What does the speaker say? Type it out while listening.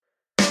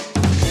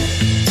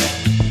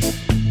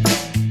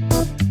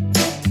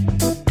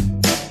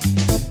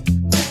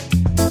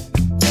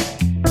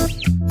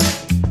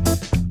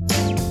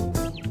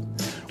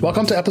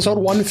Welcome to episode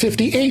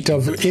 158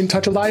 of In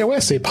Touch with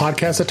iOS, a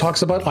podcast that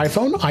talks about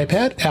iPhone,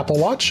 iPad, Apple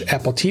Watch,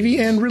 Apple TV,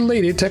 and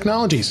related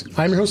technologies.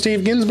 I'm your host,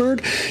 Dave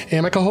Ginsburg,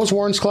 and my co-host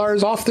Warren Sklar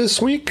is off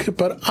this week,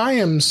 but I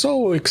am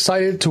so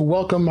excited to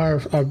welcome our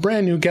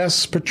brand new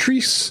guest,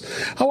 Patrice.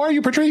 How are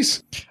you,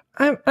 Patrice?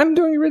 I'm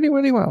doing really,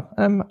 really well.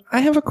 I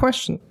have a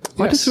question.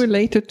 What is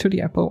related to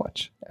the Apple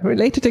Watch?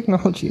 Related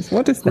technologies.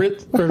 What is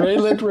that?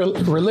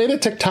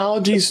 Related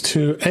technologies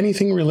to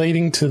anything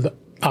relating to the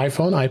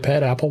iPhone,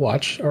 iPad, Apple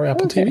Watch, or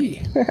Apple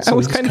TV. So I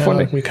was kind of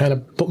wondering. We kind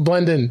of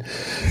blend in.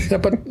 Yeah,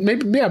 but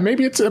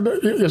maybe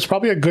it's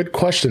probably a good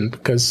question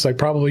because I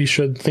probably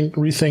should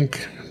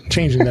rethink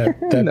changing that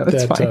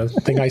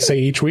thing I say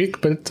each week.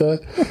 But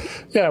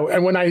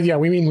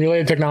we mean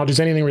related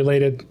technologies, anything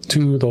related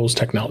to those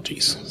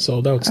technologies.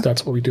 So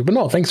that's what we do. But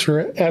no, thanks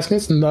for asking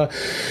us, and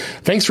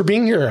thanks for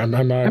being here. I'm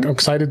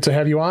excited to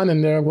have you on,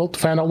 and we'll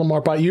find out a little more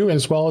about you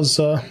as well as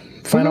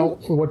find out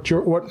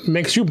what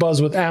makes you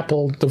buzz with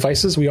Apple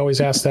devices. We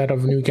always ask that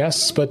of new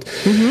guests, but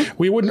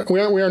we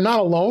are not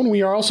alone.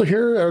 We are also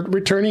here,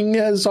 returning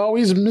as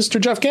always, Mr.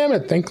 Jeff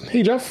Gamet.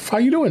 Hey Jeff, how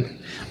you doing?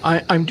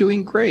 I'm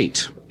doing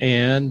great,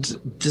 and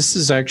this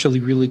is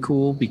actually really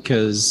cool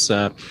because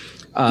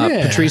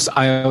Patrice,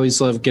 I always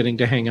love getting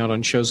to hang out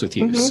on shows with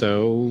you.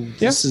 So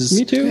this is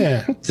me too.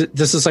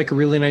 This is like a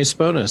really nice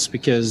bonus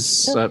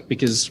because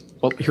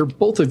here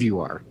both of you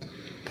are.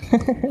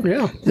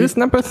 Yeah, this is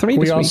number 3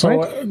 this week,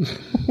 right?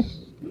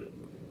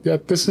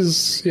 This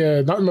is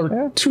not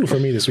number 2 for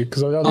me this week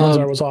because the other ones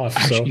I was off.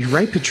 Actually, you're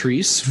right,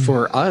 Patrice.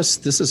 For us,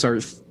 this is our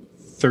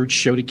third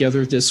show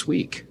together this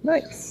week.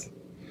 Nice.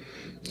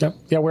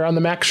 Yeah, we're on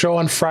the Mac Show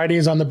on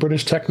Fridays on the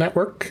British Tech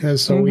Network,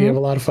 so we have a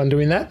lot of fun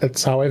doing that.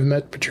 That's how I've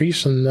met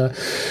Patrice, and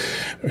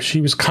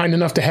she was kind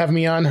enough to have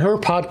me on her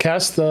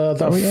podcast, the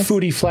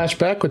Foodie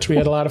Flashback, which we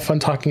had a lot of fun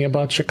talking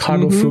about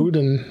Chicago food,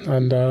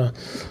 and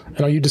I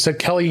know you just said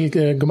Kelly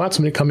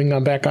Gumatsumi coming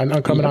on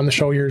the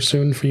show here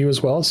soon for you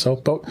as well. So,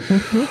 but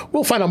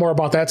we'll find out more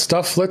about that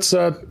stuff. Let's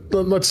dive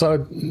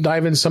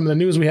into some of the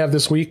news we have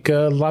this week.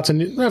 A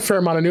fair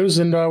amount of news,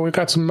 and we've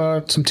got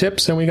some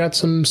tips, and we got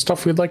some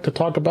stuff we'd like to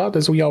talk about,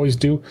 as we always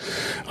do.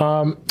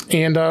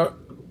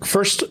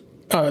 First.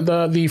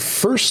 The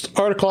first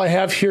article I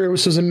have here,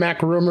 this is in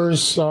Mac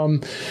Rumors,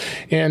 and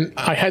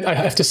I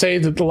have to say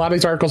that a lot of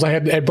these articles I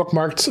had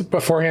bookmarked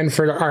beforehand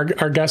for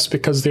our guests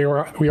because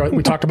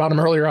we talked about them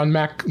earlier on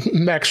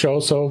Mac Show.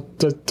 So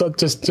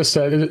just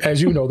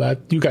as you know that,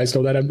 you guys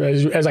know that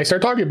as I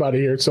start talking about it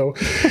here. So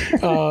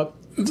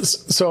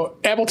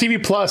Apple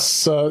TV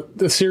Plus,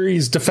 the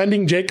series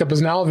Defending Jacob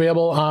is now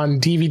available on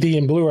DVD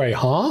and Blu-ray.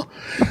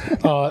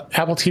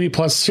 Apple TV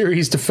Plus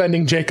series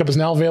Defending Jacob is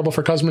now available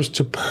for customers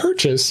to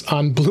purchase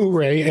on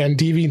Blu-ray and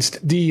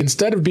DVD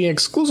instead of being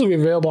exclusively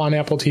available on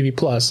Apple TV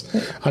Plus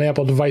on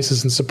Apple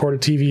devices and supported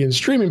TV and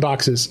streaming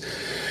boxes.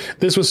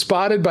 This was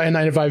spotted by a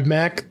 9to5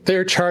 Mac.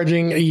 They're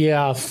charging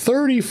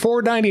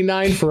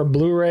 $34.99 for a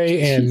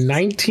Blu-ray and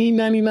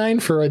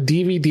 $19.99 for a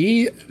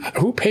DVD.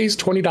 Who pays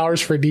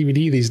 $20 for a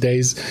DVD these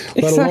days?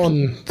 Let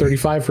alone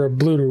 $35 for a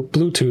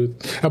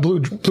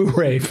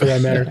Blu-ray for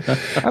that matter.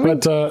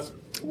 But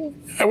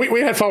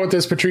we had fun with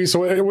this, Patrice. So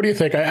what do you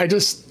think? I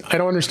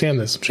don't understand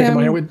this. I'm shaking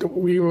my head.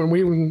 We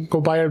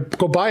go buy a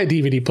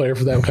DVD player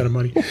for that kind of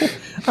money.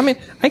 I mean,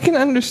 I can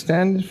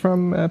understand it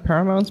from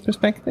Paramount's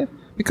perspective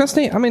because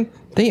they own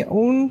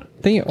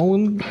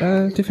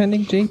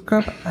Defending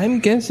Jacob. I'm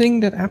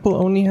guessing that Apple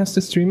only has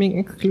the streaming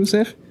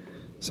exclusive.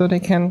 So they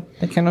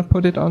cannot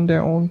put it on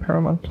their own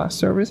Paramount Plus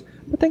service,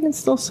 but they can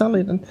still sell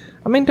it. And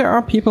I mean, there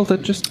are people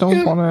that just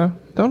don't wanna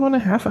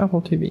have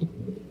Apple TV,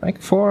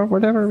 like for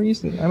whatever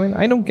reason. I mean,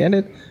 I don't get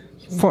it.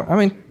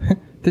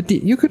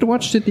 You could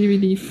watch the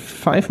DVD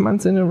 5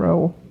 months in a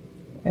row,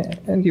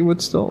 and you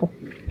would still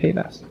pay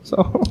less.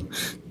 So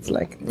it's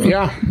like because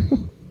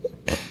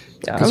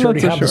you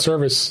already have the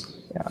service.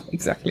 Yeah,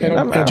 exactly.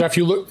 And Jeff,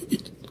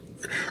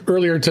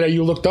 earlier today,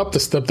 you looked up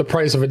the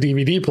price of a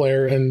DVD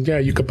player, and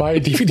you could buy a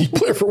DVD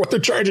player for what they're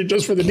charging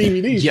just for the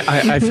DVDs. Yeah,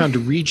 I found a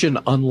region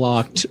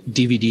unlocked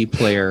DVD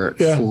player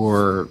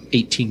for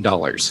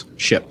 $18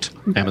 shipped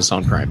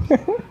Amazon Prime.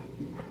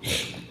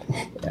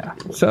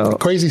 So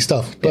crazy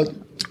stuff. But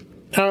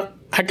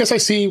I guess I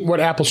see what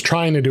Apple's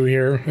trying to do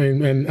here,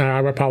 and I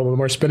would probably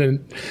more spin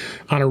it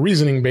on a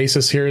reasoning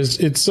basis here.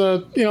 It's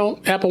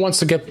Apple wants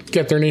to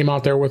get their name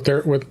out there with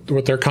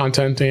their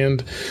content,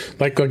 and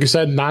like you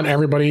said, not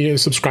everybody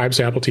subscribes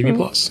to Apple TV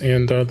Plus,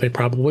 and they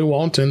probably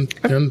won't, and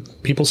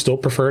people still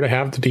prefer to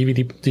have the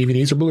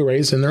DVDs or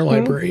Blu-rays in their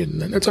library, and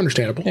that's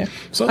understandable. Yeah.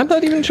 So I'm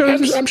not even sure.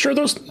 I'm sure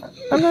this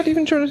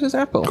is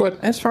Apple. Go ahead.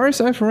 As far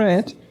as I've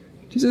read,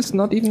 this is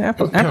not even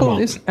Apple. Apple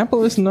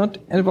is not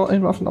involved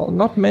at all.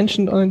 Not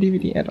mentioned on a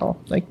DVD at all.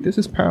 Like, this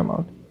is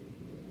Paramount.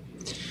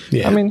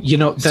 Yeah. I mean,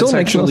 that's still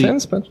makes actually, no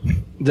sense, but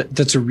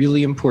that's a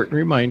really important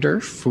reminder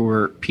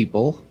for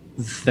people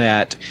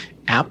that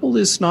Apple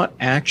is not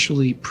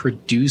actually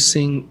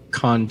producing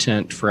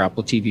content for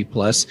Apple TV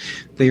Plus.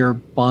 They are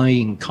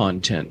buying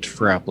content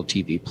for Apple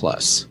TV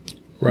Plus.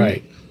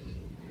 Right.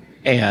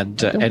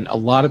 And a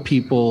lot of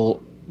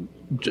people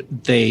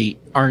they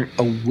aren't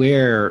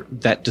aware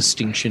that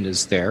distinction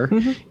is there.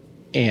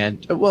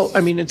 And well,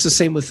 I mean, it's the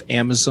same with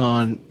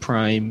Amazon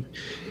Prime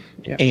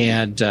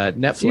and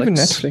Netflix. Even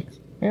Netflix.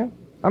 Yeah.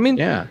 I mean,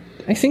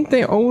 I think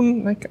they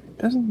own, like,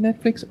 doesn't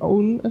Netflix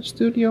own a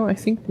studio? I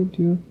think they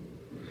do.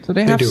 So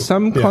they have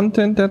some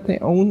content that they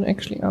own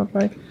actually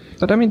outright.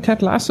 But I mean,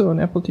 Ted Lasso on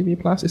Apple TV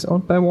Plus is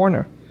owned by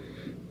Warner.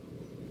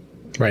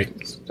 Right.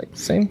 It's like the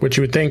same. Which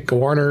you would think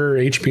Warner,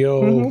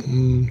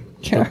 HBO.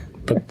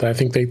 But I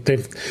think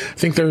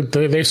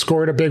they've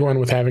scored a big one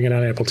with having it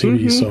on Apple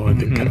TV. So I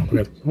think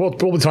we'll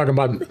be talking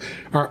about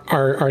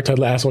our Ted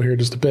Lasso here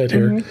just a bit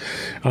here.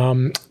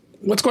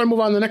 Let's go ahead and move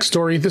on to the next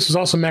story. This is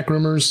also Mac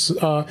Rumors.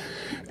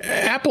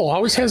 Apple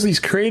always has these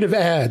creative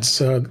ads.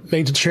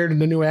 They shared a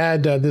new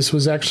ad. This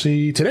was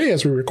actually today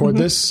as we record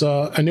this,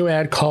 a new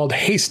ad called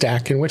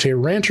Haystack, in which a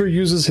rancher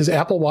uses his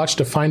Apple Watch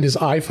to find his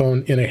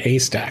iPhone in a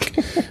haystack.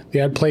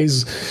 The ad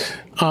plays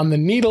on the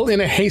needle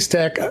in a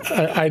haystack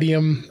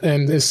idiom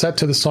and is set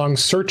to the song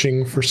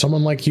Searching for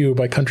Someone Like You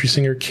by country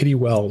singer Kitty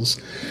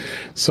Wells.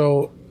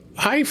 So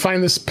I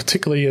find this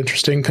particularly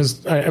interesting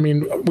because, I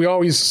mean,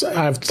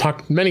 I've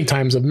talked many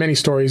times of many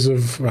stories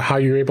of how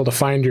you're able to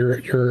find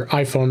your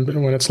iPhone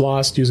when it's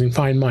lost using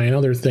Find My and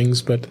other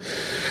things. But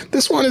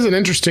this one is an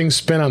interesting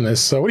spin on this.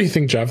 So what do you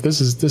think, Jeff?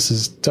 This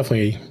is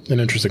definitely an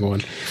interesting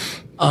one.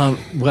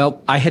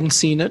 Well, I hadn't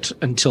seen it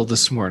until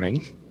this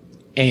morning.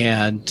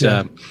 And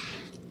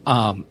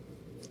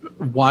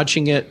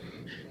watching it,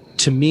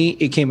 to me,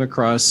 it came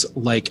across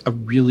like a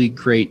really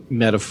great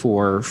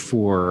metaphor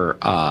for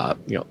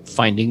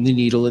finding the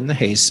needle in the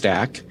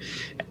haystack,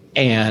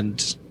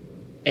 and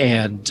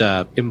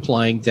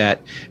implying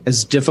that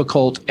as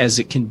difficult as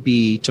it can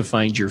be to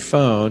find your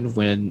phone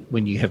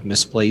when you have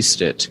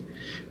misplaced it,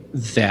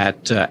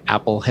 that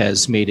Apple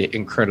has made it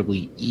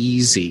incredibly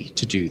easy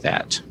to do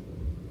that.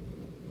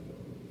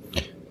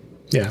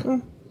 Yeah.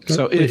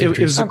 So it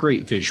was a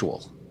great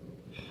visual.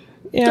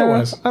 Yeah, there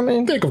was. I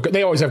mean,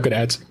 they always have good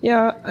ads.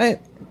 Yeah,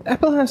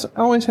 Apple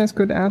always has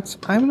good ads.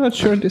 I'm not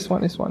sure this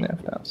one is one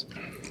of those.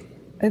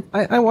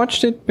 I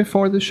watched it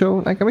before the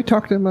show. Like, we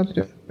talked about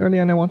it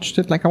earlier, and I watched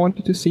it. Like, I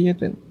wanted to see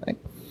it, and like,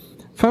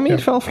 for me,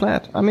 it fell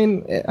flat. I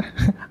mean,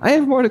 I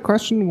have more the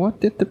question: what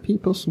did the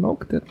people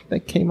smoke that they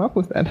came up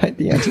with that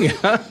idea?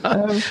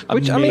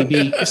 Which maybe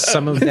I mean,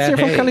 some of since that.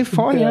 They're from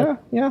California,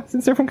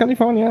 since they're from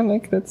California,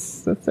 like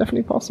that's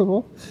definitely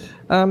possible.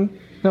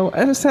 No,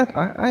 as I said,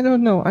 I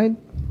don't know.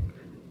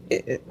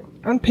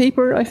 On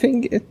paper, I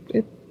think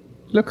it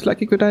looks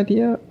like a good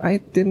idea. I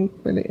didn't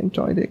really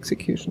enjoy the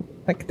execution.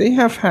 Like, they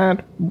have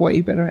had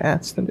way better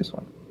ads than this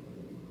one.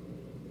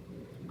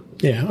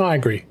 Yeah, I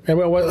agree.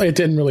 Well, it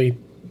didn't really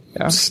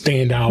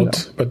stand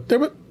out, but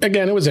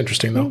again, it was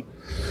interesting though.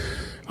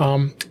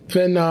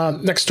 Then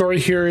next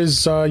story here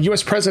is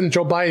U.S. President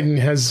Joe Biden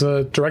has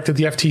directed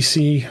the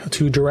FTC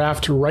to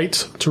draft right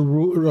to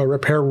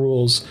repair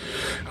rules.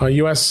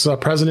 U.S.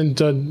 President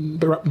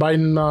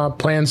Biden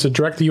plans to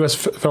direct the U.S.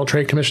 Federal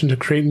Trade Commission to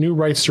create new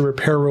rights to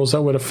repair rules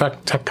that would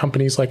affect tech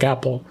companies like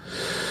Apple.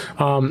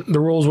 The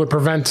rules would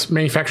prevent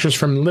manufacturers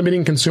from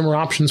limiting consumer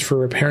options for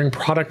repairing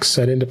products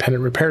at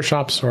independent repair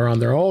shops or on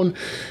their own.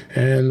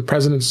 And the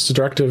president's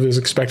directive is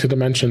expected to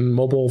mention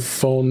mobile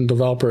phone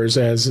developers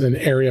as an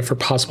area for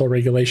possible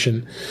regulation.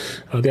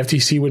 The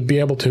FTC would be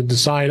able to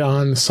decide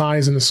on the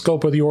size and the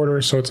scope of the order,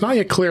 so it's not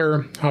yet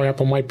clear how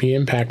Apple might be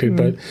impacted.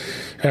 But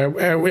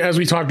as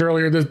we talked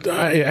earlier,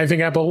 I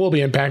think Apple will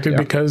be impacted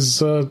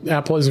because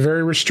Apple is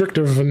very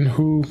restrictive in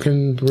who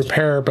can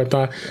repair. But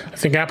I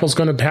think Apple's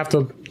going to have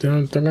to.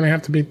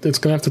 It's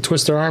going to have to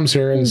twist their arms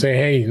here and say,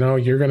 hey,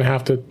 you're going to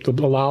have to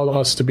allow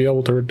us to be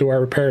able to do our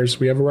repairs.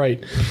 We have a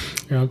right.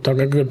 A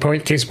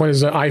good case point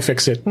is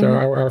iFixit.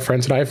 Our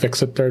friends at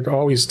iFixit, they're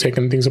always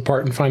taking things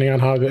apart and finding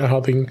out how an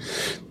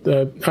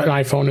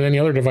iPhone and any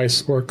other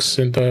device works.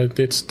 And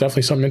it's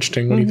definitely something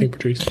interesting. What do you think,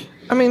 Patrice?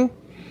 I mean,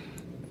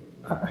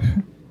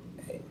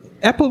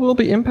 Apple will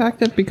be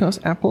impacted because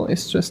Apple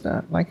is just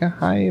a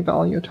high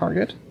value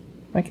target.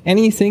 Like,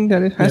 anything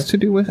that it has to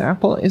do with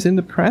Apple is in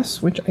the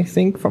press, which I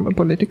think from a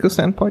political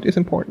standpoint is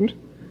important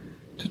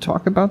to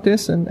talk about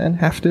this and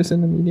have this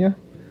in the media.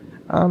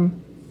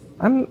 I'm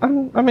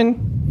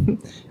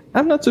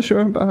not so sure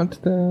about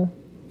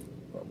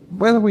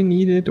whether we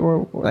need it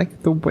or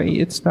like the way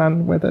it's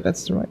done, whether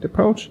that's the right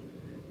approach.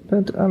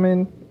 But I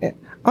mean,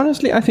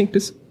 honestly, I think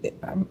this.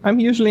 I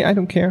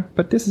don't care,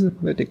 but this is a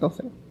political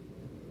thing.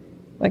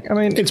 Like, I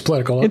mean, it's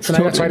political, and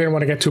that's why I didn't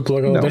want to get too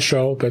political in this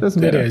show, but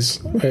it is,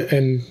 but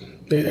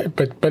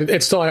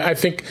it's still. I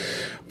think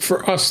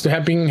for us to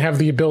have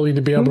the ability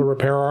to be able to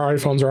repair our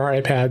iPhones or our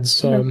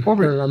iPads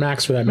or our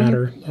Macs for that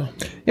matter.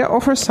 Or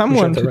for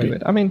someone to do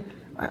it. I mean,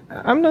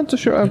 I'm not so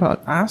sure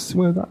about us.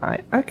 Whether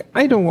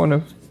I don't want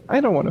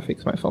to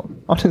fix my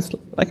phone.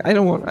 Honestly, like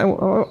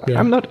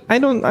I'm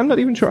not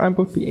even sure I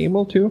would be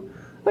able to.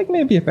 Like,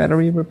 maybe a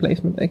battery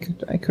replacement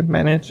I could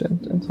manage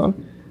and so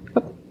on,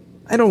 but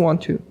I don't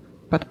want to.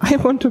 But I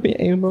want to be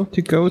able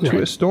to go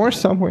to a store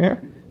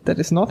somewhere that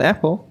is not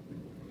Apple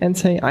and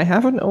say, I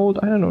have an old,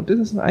 this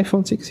is an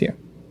iPhone 6 here.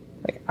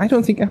 Like, I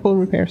don't think Apple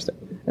repairs that.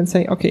 and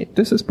say, okay,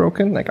 this is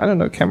broken, like, I don't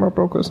know, camera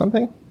broke or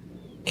something.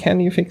 Can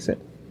you fix it?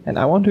 And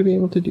I want to be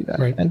able to do that.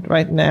 Right. And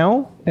right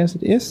now, as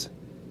it is,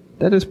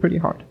 that is pretty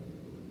hard.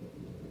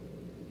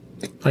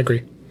 I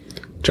agree.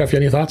 Jeff, you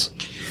have any thoughts?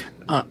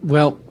 I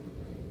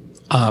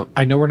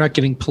know we're not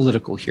getting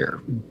political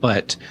here,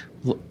 but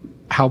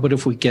how about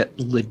if we get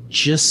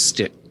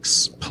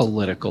logistics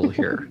political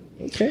here?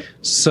 Okay.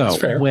 So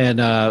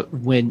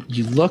when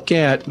you look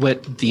at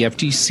what the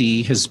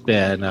FTC has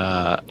been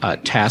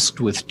tasked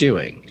with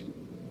doing,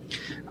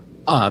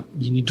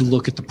 you need to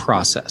look at the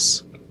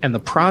process. And the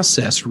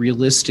process,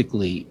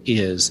 realistically,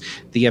 is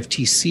the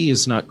FTC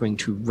is not going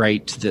to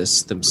write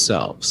this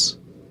themselves.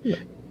 Yeah.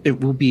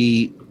 It will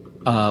be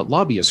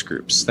lobbyist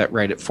groups that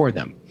write it for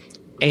them.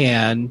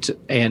 And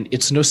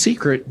it's no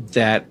secret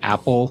that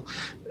Apple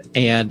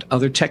and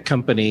other tech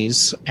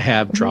companies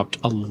have dropped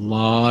a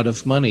lot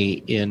of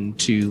money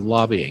into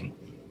lobbying.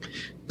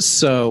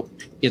 So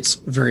it's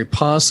very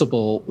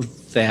possible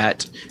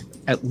that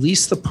at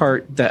least the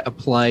part that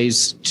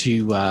applies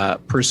to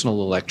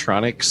personal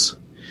electronics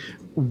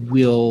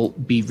will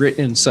be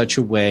written in such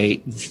a way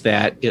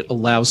that it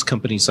allows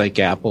companies like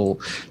Apple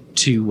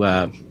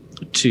to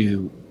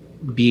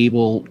be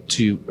able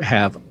to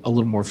have a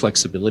little more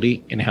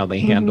flexibility in how they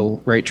handle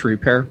right to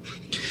repair.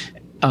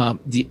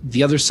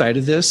 The other side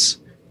of this,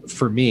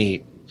 for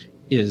me,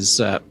 is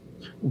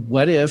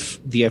what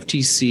if the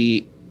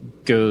FTC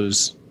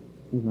goes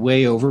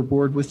way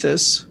overboard with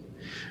this?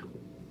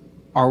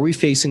 Are we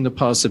facing the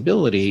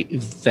possibility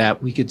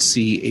that we could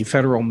see a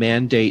federal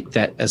mandate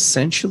that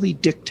essentially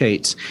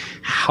dictates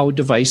how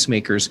device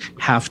makers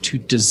have to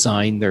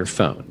design their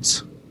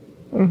phones?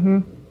 Mm-hmm.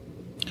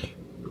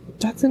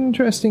 That's an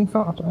interesting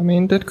thought. I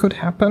mean, that could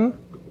happen.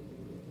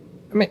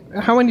 I mean,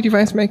 how many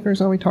device makers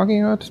are we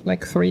talking about?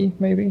 Like 3,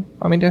 maybe?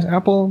 I mean, there's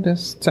Apple,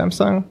 there's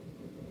Samsung.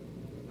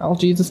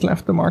 LG just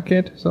left the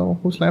market, so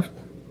who's left?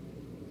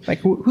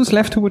 Like, who's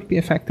left who would be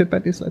affected by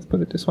this? Let's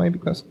put it this way,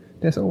 because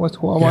there's always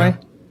Huawei. Yeah.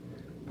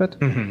 But,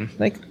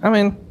 like, I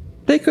mean,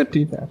 they could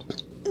do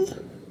that.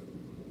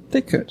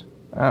 They could.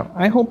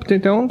 I hope they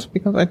don't,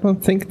 because I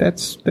don't think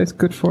that's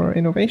good for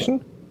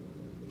innovation.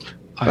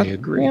 I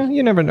agree. Yeah,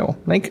 you never know.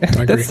 Like,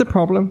 that's the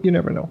problem. You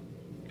never know.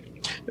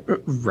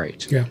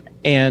 Right. Yeah.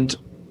 And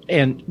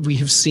we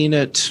have seen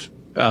it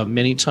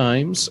many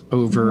times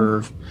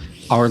over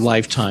our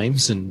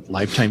lifetimes and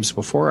lifetimes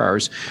before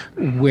ours,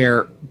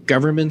 where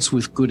governments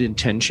with good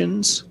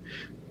intentions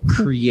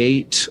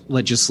create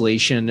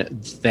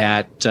legislation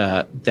that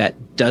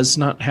does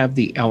not have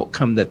the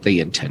outcome that they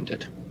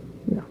intended.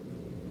 Yeah.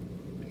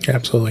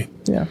 Absolutely.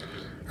 Yeah.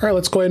 All right,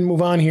 let's go ahead and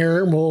move on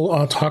here.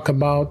 We'll talk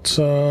about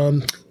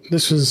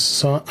this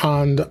is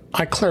on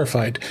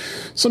iClarified.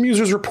 Some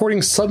users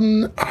reporting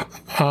sudden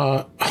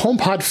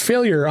HomePod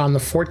failure on the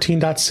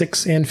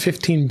 14.6 and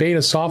 15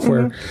 beta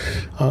software.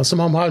 Some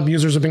HomePod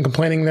users have been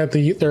complaining that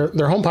their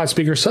HomePod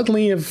speakers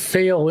suddenly are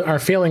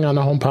failing on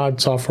the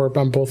HomePod software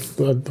on both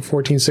the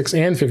 14.6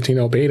 and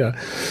 15.0 beta.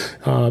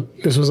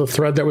 This was a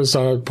thread that was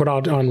put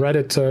out on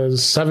Reddit.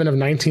 7 of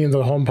 19 of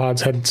the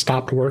HomePods had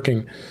stopped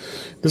working.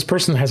 This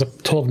person has a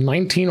total of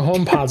 19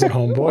 HomePods at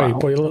home.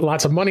 Boy,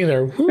 lots of money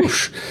there.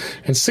 Whoosh.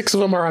 And 6 of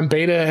them are on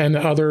beta, and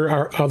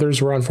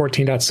others were on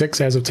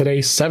 14.6. As of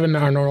today, 7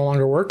 are no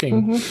longer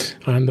working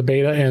on the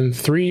beta, and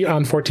 3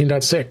 on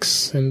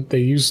 14.6. And they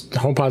use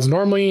HomePods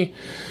normally.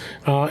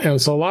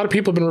 And so a lot of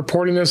people have been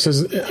reporting this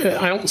as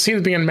I don't see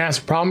it being a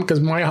massive problem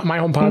because my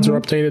HomePods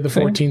are updated to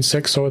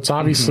 14.6, so it's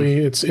obviously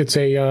it's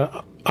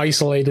a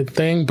isolated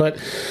thing, but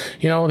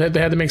they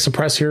had to make some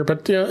press here.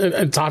 But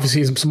it's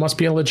obviously it must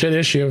be a legit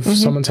issue if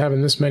someone's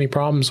having this many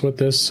problems with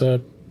this.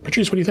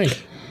 Patrice, what do you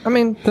think? I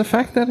mean, the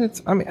fact that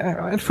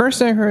at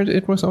first I heard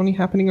it was only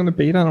happening on the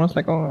beta, and I was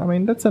like, oh, I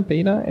mean, that's a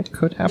beta, it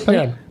could happen.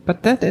 Yeah.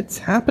 But that it's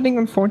happening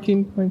on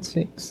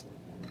 14.6.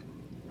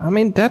 I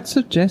mean, that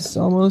suggests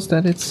almost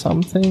that it's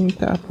something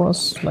that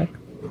was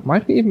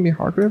might even be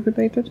hardware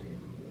related.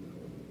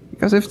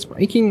 Because if it's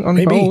breaking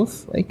on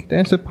both,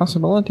 there's a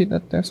possibility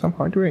that there's some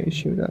hardware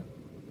issue that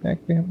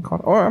we haven't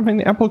caught. Or, I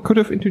mean, Apple could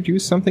have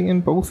introduced something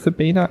in both the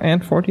beta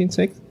and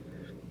 14.6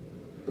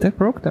 that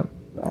broke them.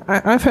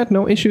 I've had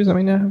no issues. I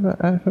mean, I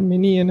have a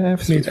Mini and I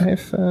have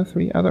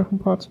 3 other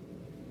HomePods.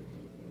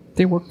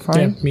 They work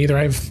fine. Yeah, me either.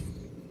 I have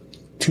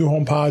 2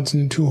 HomePods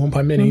and 2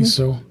 HomePod Minis,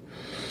 so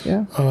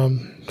yeah,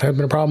 hasn't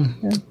been a problem.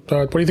 Yeah.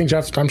 What do you think,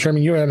 Jeff? I'm sure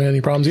you haven't had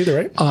any problems either,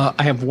 right?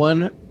 I have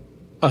 1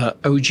 OG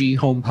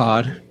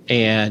HomePod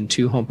and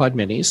 2 HomePod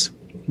Minis.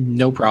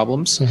 No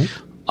problems.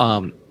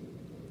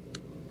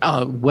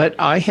 What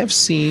I have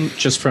seen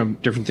just from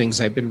different things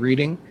I've been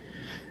reading,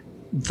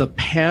 the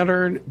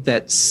pattern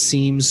that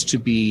seems to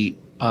be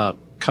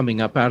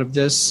coming up out of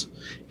this,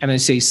 and I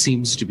say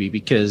seems to be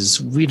because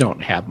we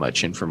don't have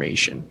much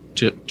information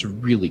to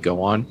really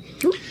go on.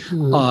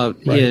 Right.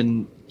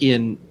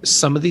 In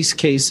some of these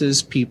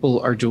cases, people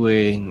are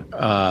doing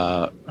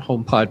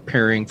HomePod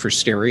pairing for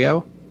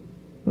stereo.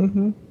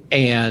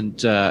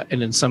 And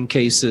in some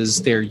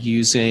cases, they're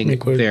using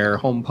their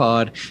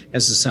HomePod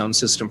as a sound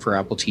system for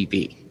Apple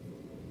TV.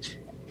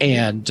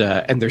 And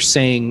they're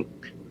saying,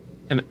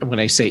 and when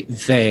I say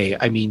they,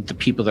 I mean the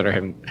people that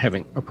are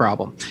having a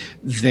problem.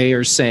 They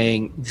are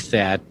saying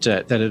that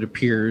that it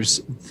appears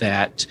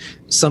that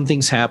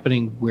something's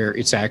happening where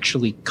it's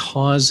actually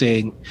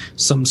causing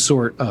some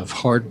sort of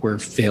hardware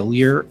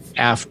failure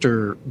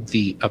after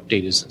the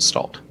update is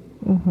installed.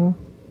 Mm-hmm.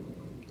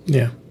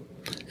 Yeah.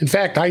 In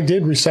fact, I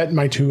did reset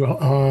my two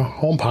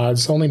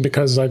HomePods only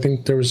because I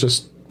think there was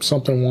just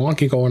something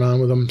wonky going on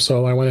with them.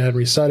 So I went ahead and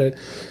reset it.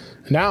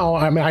 Now,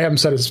 I mean, I haven't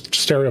set a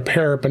stereo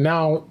pair, but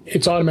now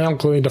it's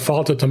automatically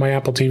defaulted to my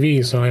Apple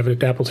TV. So I have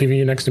an Apple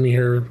TV next to me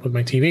here with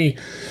my TV.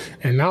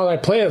 And now that I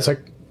play it, it's like,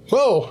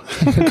 whoa,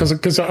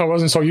 because I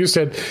wasn't so used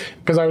to it.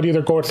 Because I would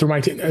either go through my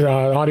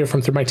audio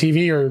through my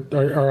TV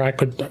or I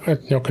could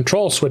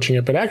control switching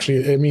it. But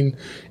actually, I mean,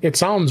 it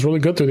sounds really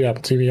good through the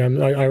Apple TV.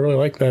 I really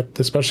like that,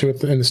 especially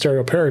in the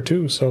stereo pair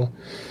too. So.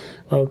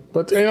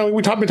 But we've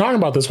been talking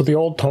about this with the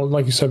old,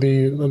 like you said,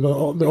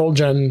 the old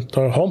gen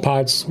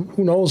HomePods.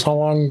 Who knows how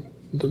long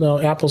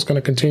Apple's going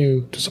to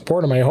continue to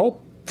support them? I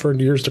hope for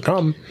years to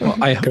come,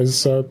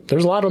 because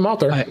there's a lot of them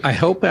out there. I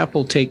hope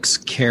Apple takes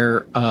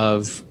care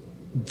of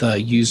the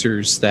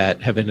users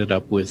that have ended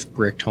up with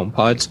bricked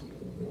HomePods.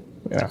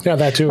 Yeah,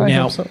 that too.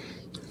 Now,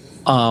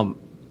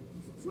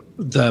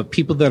 the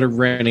people that are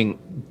renting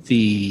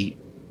the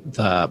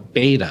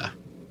beta,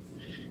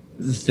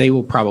 they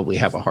will probably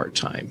have a hard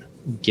time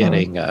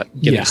getting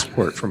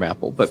support from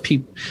Apple, but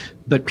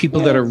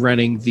people that are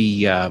running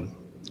the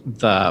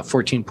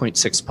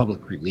 14.6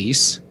 public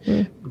release,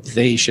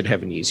 they should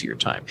have an easier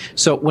time.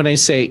 So when I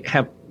say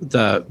have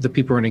the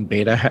people running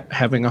beta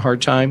having a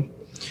hard time,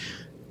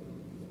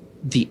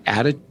 the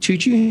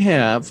attitude you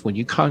have when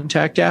you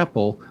contact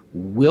Apple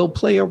will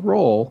play a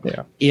role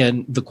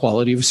in the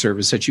quality of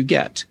service that you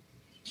get.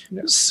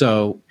 Yeah.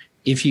 So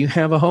if you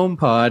have a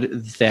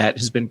HomePod that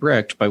has been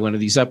bricked by one of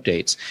these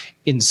updates,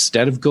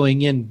 instead of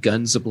going in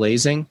guns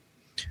a-blazing,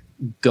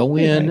 go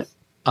in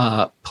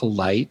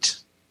polite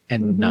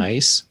and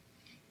nice,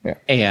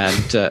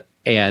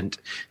 and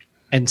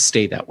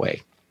stay that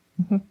way.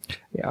 Mm-hmm.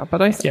 Yeah,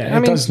 but I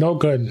mean, does no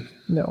good.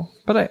 No,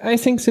 but I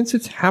think since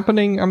it's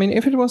happening, I mean,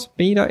 if it was a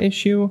beta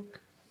issue,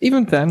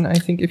 even then, I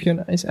think if you're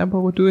nice,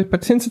 Apple would do it.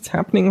 But since it's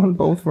happening on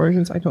both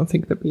versions, I don't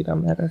think the beta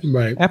matters.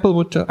 Right. Apple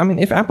would just, I mean,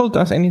 if Apple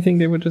does anything,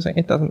 they would just say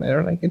it doesn't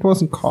matter. Like, it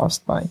wasn't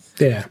caused by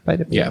the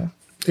beta. Yeah.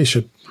 They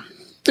should.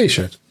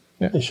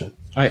 Yeah. They should.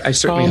 I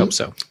certainly hope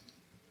so.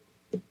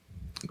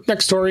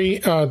 Next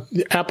story,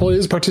 Apple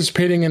is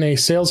participating in a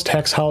sales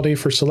tax holiday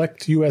for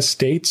select U.S.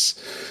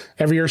 states.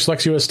 Every year,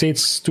 select U.S.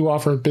 states do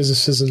offer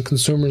businesses and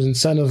consumers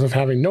incentives of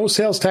having no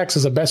sales tax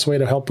as the best way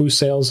to help boost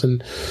sales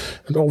and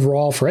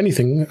overall for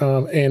anything,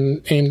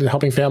 and aimed at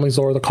helping families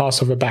lower the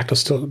cost of back to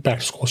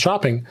school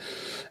shopping.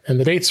 And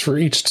the dates for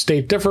each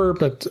state differ,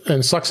 but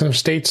the selection of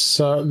states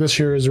this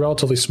year is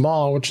relatively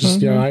small, which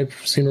is, I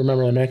seem to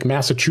remember like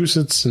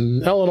Massachusetts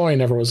and Illinois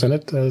never was in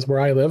it, as where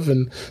I live,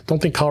 and don't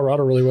think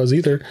Colorado really was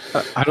either.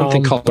 I don't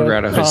think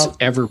Colorado has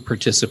ever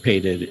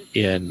participated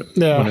in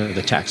one of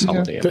the tax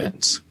holiday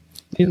events.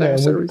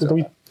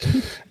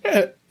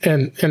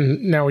 And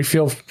now we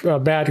feel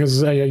bad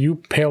because you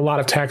pay a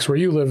lot of tax where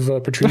you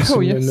live, Patrice,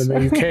 in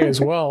the UK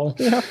as well.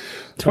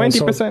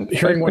 20%.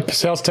 Hearing what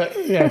sales tax,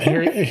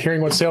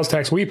 hearing what sales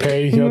tax we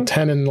pay,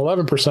 10 and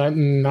 11%,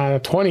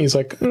 and 20 is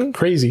like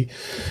crazy.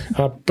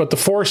 But the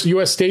 4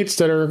 U.S. states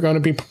that are going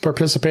to be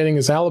participating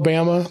is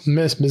Alabama,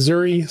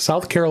 Missouri,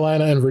 South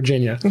Carolina, and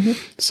Virginia.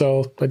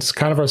 So it's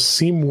kind of a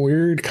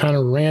weird, kind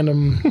of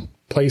random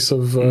place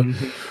of.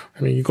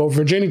 I mean, you go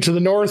Virginia to the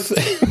north,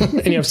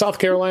 and you have South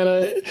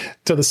Carolina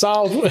to the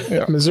south,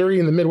 Missouri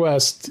in the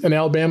Midwest, and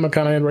Alabama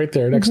kind of right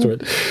there next to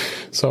it.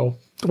 So,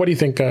 what do you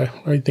think?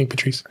 What do you think,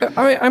 Patrice?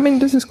 I mean,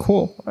 this is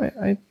cool.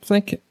 I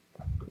think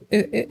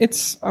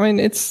it's. I mean,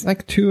 it's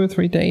like 2 or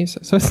 3 days,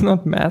 so it's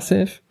not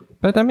massive.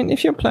 But I mean,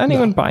 if you're planning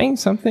on buying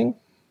something,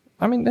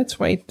 I mean, let's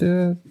wait.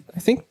 I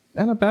think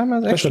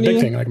Alabama's actually a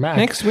big thing, like Mac.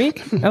 Next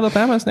week.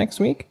 Alabama's next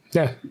week.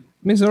 Yeah.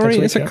 Missouri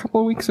is a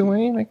couple of weeks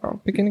away, like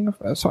beginning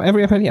of. So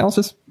everybody else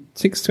is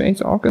 6 to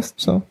 8 August.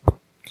 So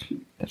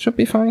that should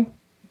be fine.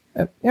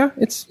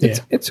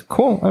 It's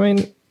cool. I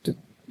mean,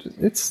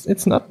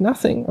 it's not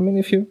nothing. I mean,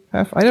 if you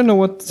have, I don't know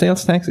what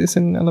sales tax is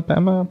in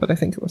Alabama, but I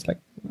think it was like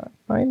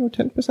 9 or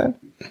 10%.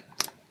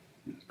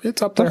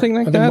 It's up there. Something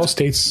like I think that. most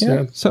states.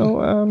 Yeah.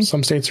 So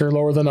some states are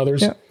lower than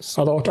others. Yeah.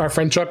 Although our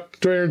friend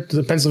Chuck,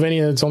 the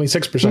Pennsylvania, it's only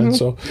 6%.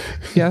 So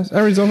yes,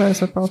 Arizona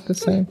is about the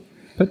same.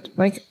 But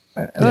like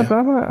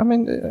Alabama, I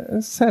mean, as I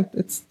said,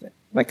 it's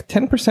like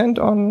 10%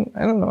 on,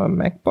 I don't know, a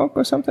MacBook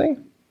or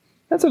something.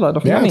 That's a lot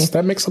of money.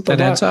 That makes up a lot.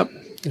 That adds up.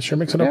 It sure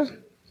makes it up.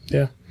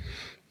 Yeah.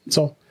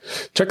 So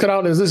check it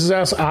out. This is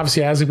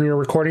obviously as we are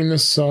recording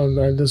this.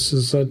 This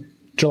is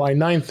July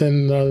 9th,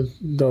 and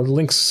the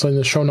links in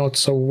the show notes,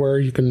 so where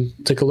you can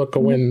take a look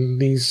at when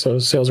these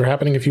sales are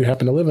happening if you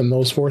happen to live in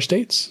those 4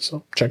 states.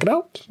 So check it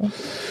out.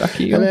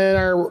 Lucky you. And then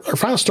our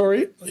final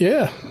story,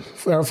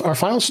 our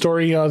final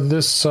story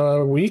this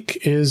week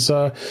is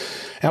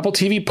Apple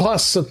TV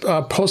Plus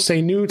posts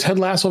a new Ted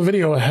Lasso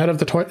video ahead of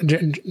the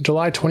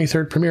July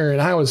 23rd premiere,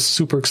 and I was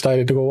super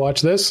excited to go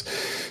watch this.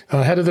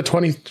 Ahead of the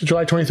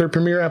July 23rd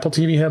premiere, Apple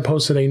TV had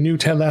posted a new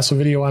Ted Lasso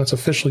video on its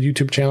official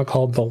YouTube channel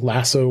called The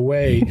Lasso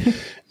Way.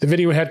 The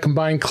video had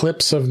combined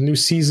clips of new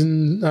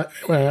season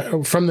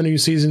from the new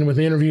season with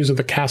the interviews of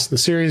the cast of the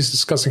series,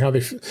 discussing how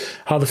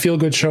the feel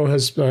good show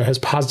has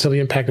positively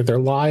impacted their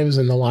lives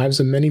and the lives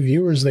of many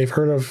viewers they've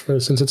heard of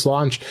since its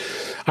launch.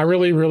 I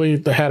really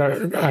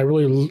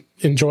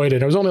enjoyed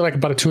it. It was only like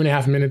about a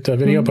 2.5 minute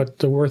video,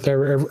 but worth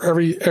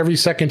every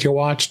second you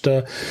watched.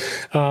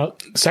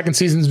 Second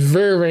season's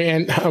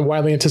very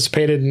widely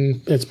anticipated,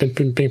 and it's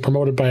been being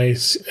promoted by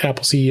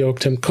Apple CEO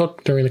Tim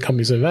Cook during the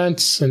company's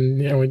events,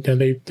 and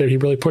he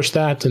really pushed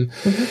that. And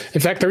in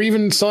fact, they're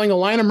even selling a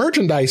line of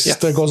merchandise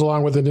that goes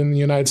along with it in the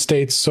United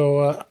States.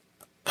 So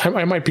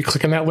I might be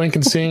clicking that link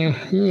and seeing.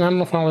 I don't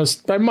know if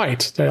I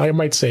might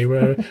say.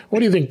 What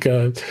do you think,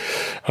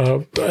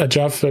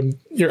 Jeff?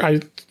 You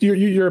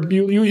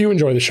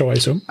enjoy the show, I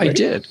assume. Right? I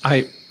did.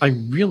 I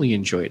really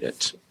enjoyed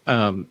it.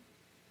 I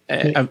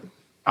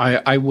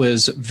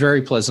was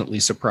very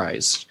pleasantly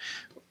surprised.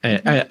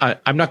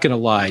 I'm not going to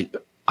lie.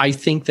 I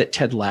think that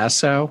Ted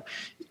Lasso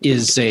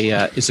is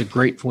a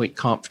great point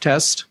comp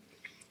test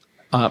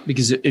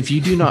because if you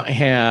do not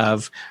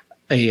have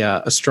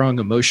a strong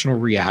emotional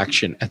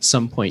reaction at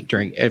some point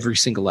during every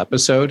single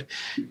episode,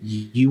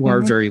 you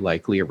are very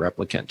likely a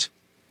replicant.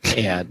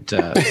 And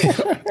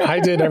I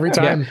did every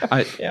time.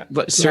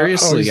 But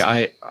seriously,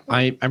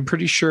 I'm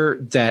pretty sure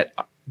that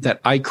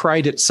I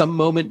cried at some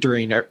moment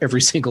during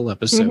every single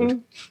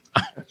episode.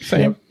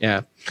 Same.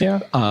 Yeah.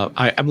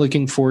 I'm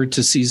looking forward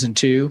to season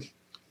 2,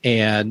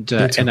 and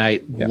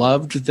I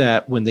loved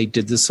that when they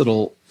did this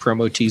little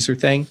promo teaser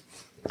thing,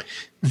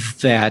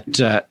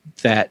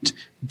 that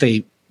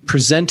they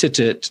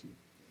presented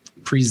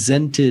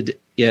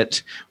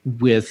it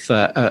with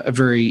a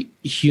very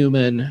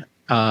human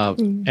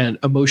and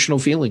emotional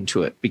feeling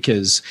to it,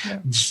 because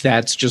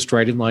that's just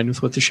right in line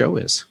with what the show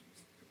is.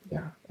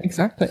 Yeah,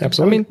 exactly.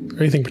 Absolutely. I mean, what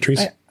do you think,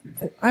 Patrice?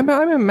 I'm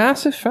a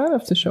massive fan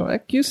of the show.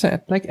 Like you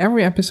said, like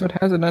every episode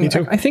has it. Me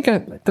too. I think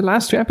the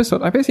last 2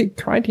 episodes, I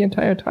basically cried the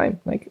entire time.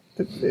 Like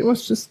it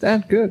was just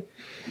that good.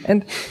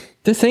 And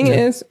the thing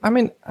is, I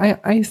mean,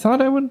 I thought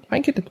I wouldn't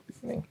like it at the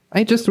beginning.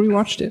 I just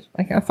rewatched it.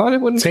 Like I thought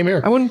it wouldn't. Same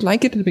here. I wouldn't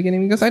like it at the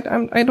beginning because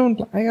I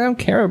don't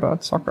care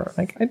about soccer.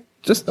 Like I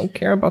just don't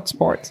care about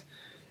sports,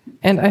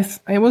 and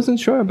I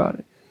wasn't sure about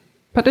it.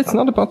 But it's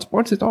not about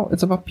sports at all.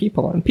 It's about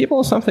people, and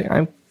people is something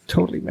I'm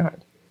totally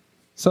behind.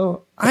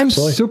 So I'm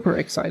super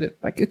excited.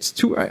 Like it's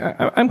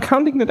I'm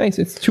counting the days.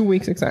 It's 2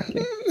 weeks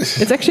exactly.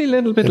 It's actually a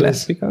little bit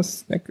less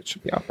because like, it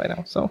should be out by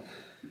now. So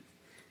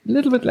a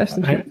little bit less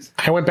than 2 weeks.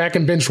 I went back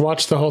and binge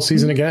watched the whole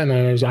season again,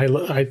 and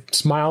I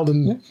smiled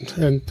and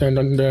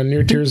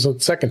near tears the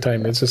second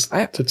time. It's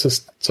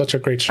just such a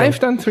great show. I've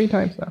done 3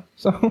 times now.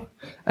 So,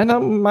 and I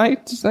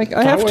might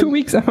I have 2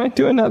 weeks. I might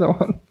do another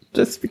one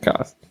just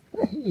because.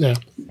 Yeah.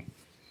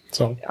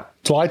 So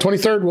July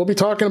 23rd, we'll be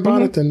talking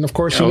about it. And of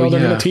course, they're going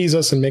to tease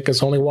us and make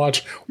us only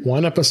watch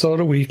 1 episode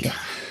a week.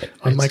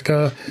 Unlike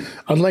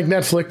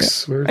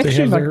Netflix, where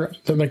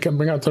they can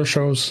bring out their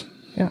shows.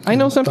 Yeah, I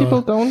know some people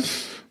don't.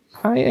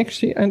 I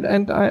actually,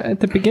 and I,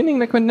 at the beginning,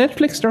 like when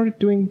Netflix started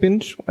doing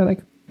binge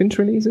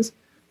releases,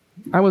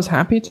 I was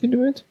happy to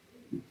do it.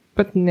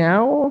 But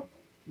now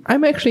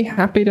I'm actually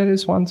happy that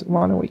it's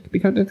one a week,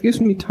 because it gives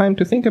me time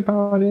to think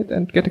about it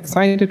and get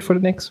excited for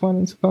the next one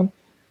and so on.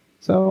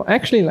 So I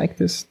actually like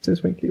this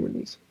weekly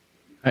release.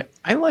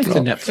 I like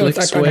the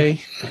Netflix way.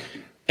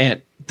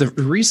 And the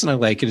reason I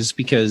like it is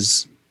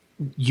because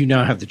you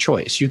now have the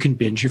choice. You can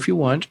binge if you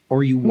want,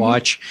 or you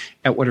watch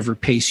at whatever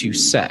pace you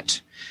set.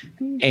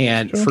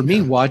 And for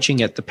me,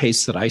 watching at the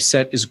pace that I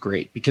set is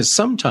great, because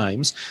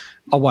sometimes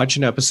I'll watch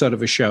an episode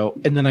of a show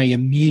and then I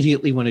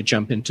immediately want to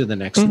jump into the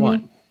next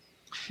one.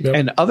 Yep.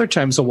 And other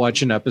times I'll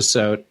watch an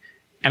episode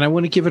and I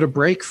want to give it a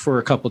break for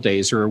a couple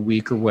days or a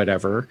week or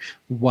whatever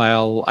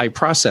while I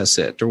process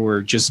it or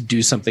just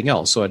do something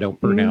else so I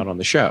don't burn out on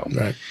the show.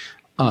 Right.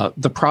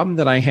 The problem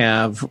that I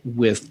have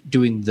with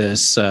doing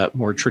this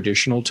more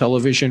traditional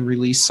television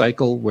release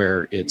cycle,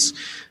 where it's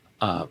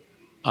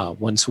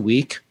once a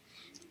week,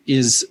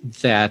 is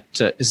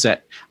that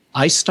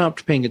I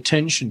stopped paying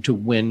attention to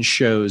when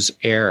shows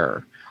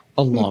air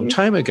a long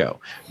time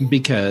ago,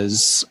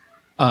 because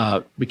we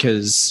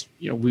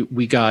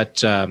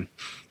got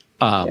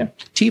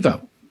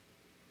TiVo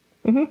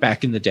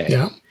back in the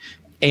day,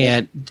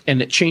 and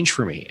it changed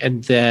for me,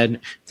 and then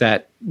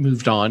that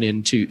moved on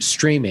into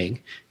streaming,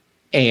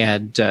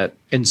 and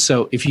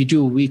so if you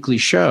do a weekly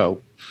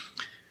show,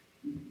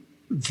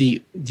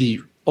 the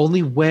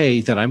only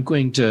ways that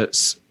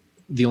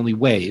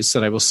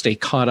I will stay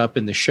caught up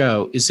in the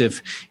show is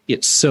if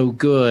it's so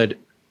good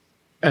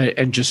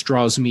and just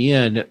draws me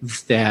in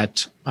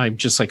that I'm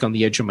just like on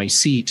the edge of my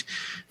seat,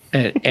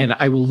 and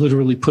I will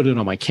literally put it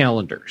on my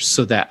calendar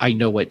so that I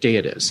know what day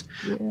it is.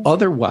 Yeah.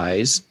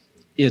 Otherwise,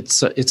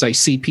 it's I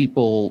see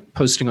people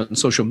posting on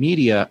social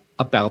media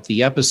about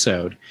the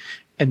episode,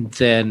 and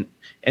then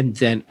and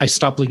then I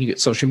stop looking at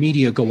social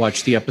media, go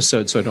watch the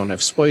episode so I don't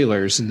have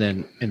spoilers, and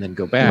then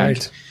go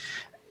back.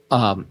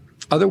 Right.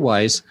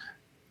 Otherwise,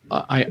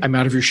 I'm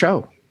out of your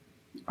show.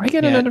 I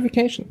get a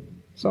notification.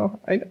 So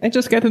I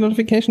just get a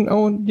notification,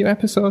 new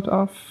episode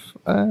of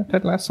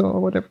Ted Lasso or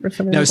whatever.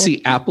 Now,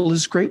 see, Apple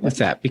is great with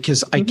that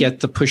because I get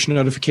the push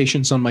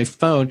notifications on my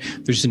phone.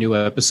 There's a new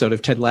episode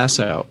of Ted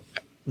Lasso.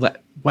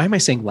 Why am I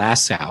saying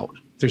Lasso?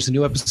 There's a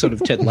new episode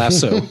of Ted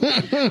Lasso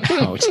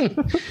out.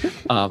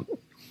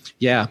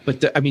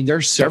 But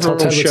there's several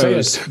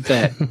shows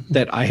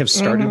that I have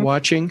started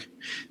watching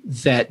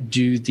that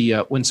do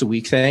the once a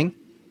week thing.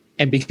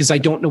 And because I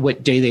don't know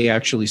what day they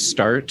actually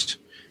start,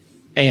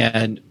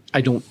 and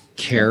I don't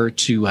care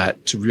to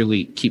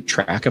really keep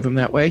track of them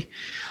that way,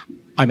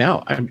 I'm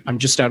out. I'm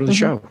just out of the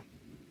show.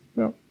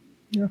 Well,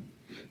 yeah.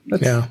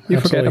 You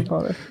forget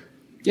about it.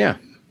 Yeah.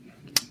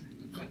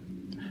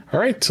 All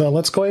right, so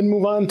let's go ahead and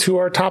move on to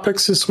our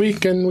topics this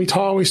week. And we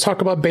always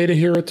talk about beta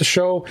here at the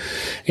show.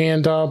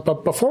 And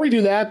but before we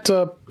do that,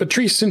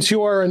 Patrice, since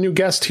you are a new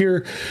guest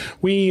here,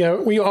 we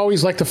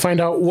always like to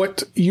find out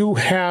what you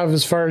have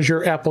as far as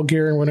your Apple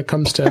gear and when it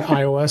comes to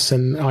iOS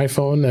and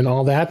iPhone and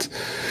all that.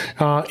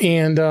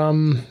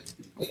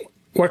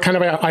 What kind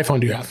of iPhone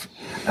do you have?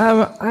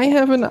 I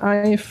have an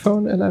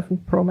iPhone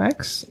 11 Pro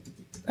Max.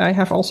 I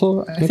have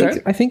also,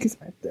 I think it's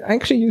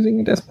actually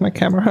using it as my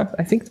camera.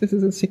 I think this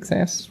is a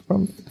 6S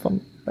from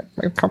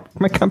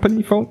my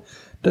company phone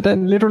that I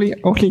literally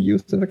only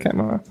use as a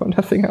camera for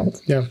nothing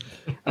else. Yeah.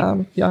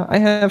 I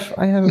have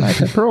an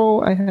iPad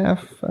Pro. I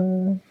have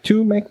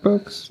 2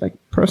 MacBooks, like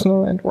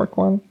personal and work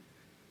one.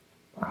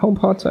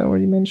 HomePods I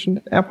already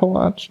mentioned. Apple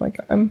Watch. Like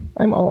I'm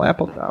all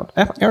Apple out.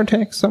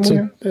 AirTags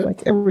somewhere.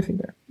 Like everything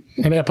there.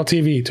 And Apple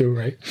TV too,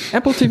 right?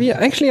 Apple TV.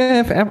 Actually, I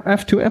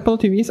have 2 Apple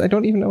TVs. I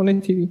don't even own a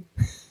TV.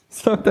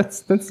 So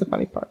that's the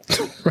funny part.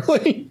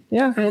 Really?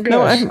 Yeah. Oh,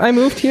 no, I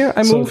moved here.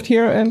 I moved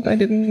here, and I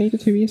didn't need a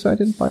TV, so I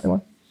didn't buy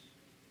one.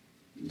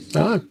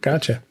 Ah,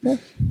 gotcha. Yeah.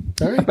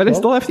 All right. But I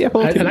still have the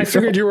Apple TV. And I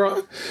figured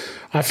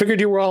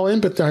you were all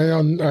in, but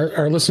I know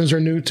our listeners are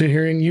new to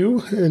hearing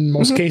you in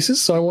most cases,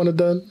 so I wanted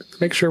to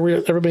make sure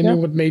everybody knew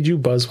what made you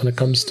buzz when it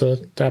comes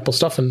to Apple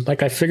stuff. And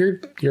like I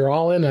figured, you're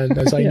all in,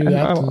 as I knew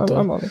that.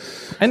 I'm on it.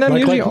 And I'm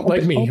usually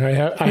like me. I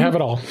have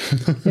it all.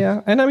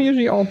 Yeah, and I'm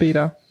usually all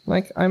beta.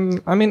 Like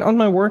on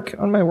my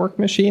work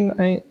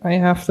machine, I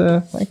have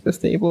the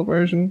stable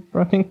version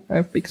running. I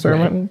have Big Sur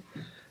running.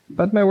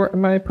 But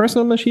my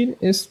personal machine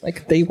is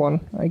like day one.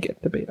 I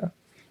get the beta,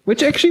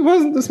 which actually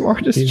wasn't the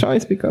smartest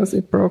choice because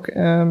it broke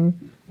audio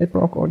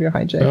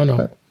hijack. Oh, no.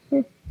 But,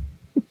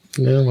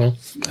 yeah, well,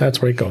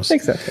 that's where it goes.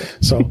 Exactly.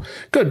 So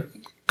good.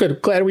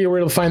 Glad we were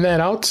able to find that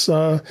out.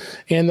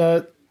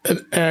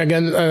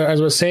 Again,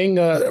 as I was saying,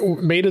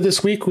 beta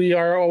this week. We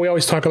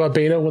always talk about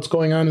beta, what's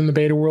going on in the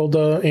beta world,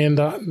 and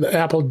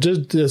Apple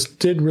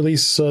did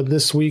release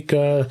this week,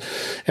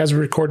 as we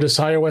record this,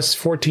 iOS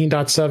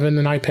 14.7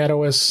 and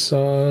iPadOS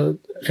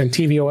and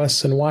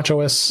tvOS and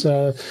watchOS.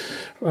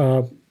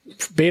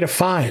 Beta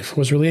 5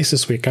 was released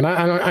this week, and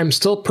I'm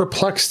still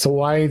perplexed to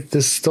why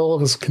this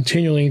still is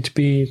continuing to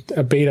be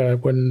a beta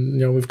when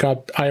we've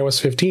got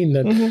iOS 15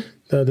 that.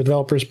 The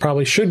developers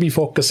probably should be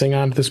focusing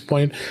on at this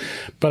point.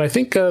 But I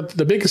think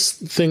the biggest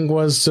thing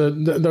was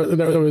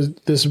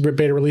this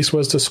beta release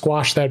was to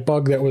squash that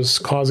bug that was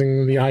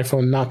causing the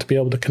iPhone not to be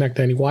able to connect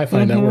to any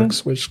Wi-Fi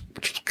networks, which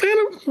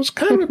was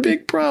kind of a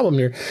big problem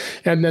here.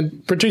 And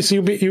then, Patrice,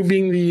 you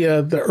being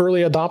the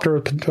early adopter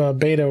of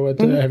beta,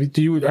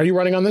 are you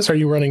running on this? Or are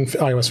you running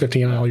iOS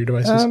 15 on all your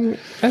devices?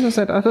 As I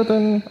said, other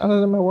than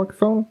my work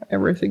phone,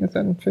 everything is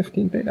in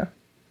 15 beta.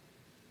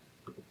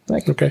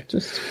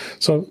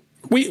 So.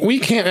 We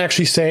can't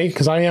actually say,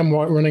 because I am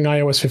running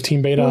iOS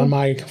 15 beta on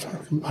my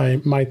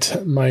iPhone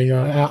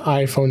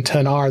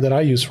 10R that I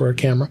use for a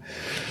camera.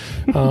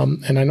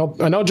 And I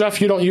know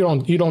Jeff, you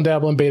don't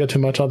dabble in beta too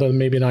much, other than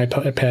maybe an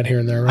iPad here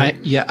and there, right?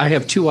 I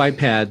have 2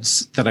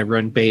 iPads that I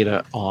run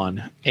beta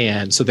on,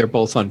 and so they're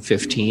both on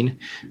 15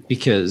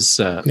 because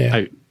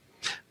I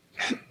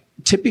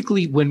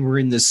typically when we're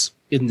in this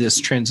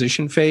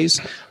transition phase,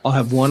 I'll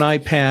have one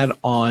iPad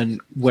on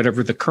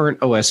whatever the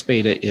current OS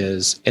beta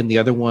is, and the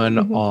other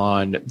one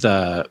on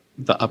the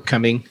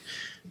upcoming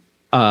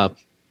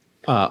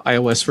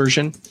iOS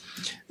version.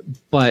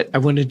 But I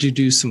wanted to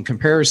do some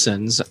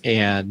comparisons,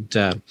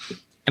 and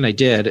I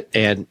did,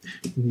 and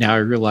now I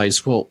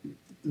realize, well,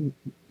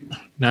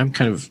 now I'm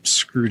kind of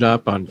screwed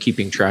up on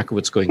keeping track of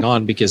what's going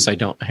on because I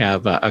don't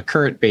have a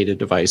current beta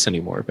device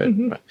anymore.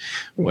 But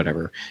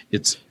whatever,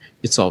 it's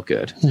all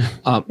good.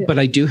 But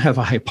I do have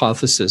a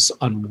hypothesis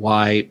on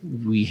why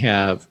we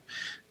have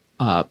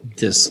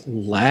this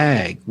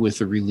lag with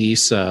the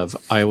release of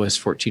iOS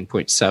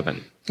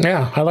 14.7.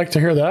 Yeah, I like to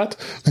hear that.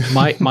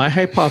 My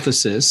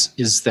hypothesis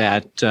is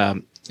that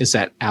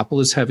Apple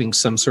is having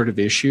some sort of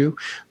issue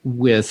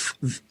with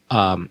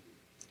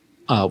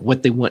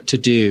what they want to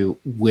do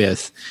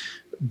with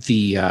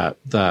the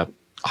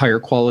higher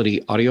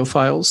quality audio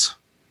files,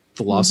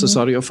 the lossless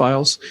audio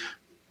files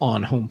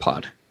on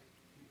HomePod.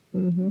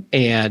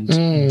 And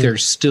they're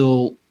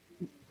still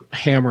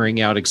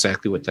hammering out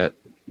exactly what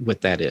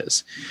what that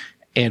is.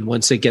 And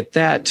once they get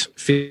that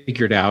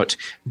figured out,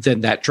 then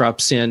that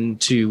drops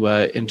into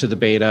the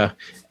beta,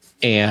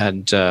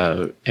 and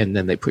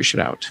then they push it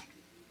out.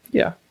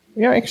 Yeah.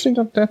 Actually,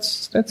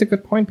 that's a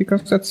good point,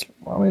 because that's,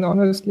 I mean,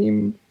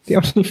 honestly, the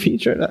only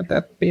feature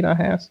that beta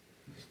has.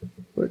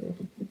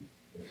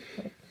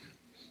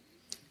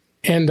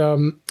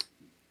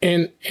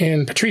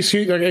 And Patrice,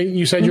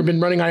 you said you've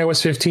been running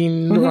iOS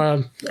 15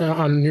 on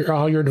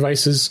all your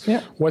devices.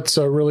 Yeah. What's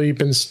really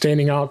been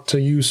standing out to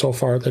you so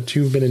far that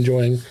you've been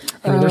enjoying?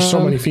 I mean, there's so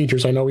many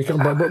features. I know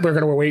but we're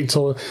going to wait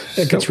until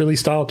it gets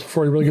released out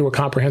before we really give a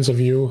comprehensive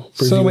review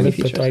so many of it.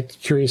 features. But I'm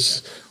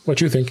curious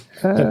what you think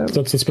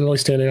that's been really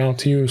standing out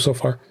to you so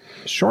far.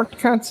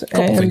 Shortcuts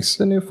and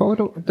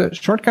the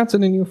shortcuts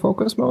and the new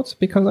focus modes,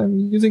 because I'm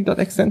using that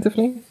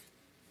extensively.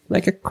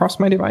 Like across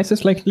my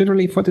devices, like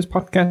literally for this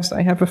podcast,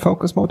 I have a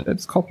focus mode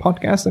that's called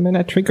podcast, and when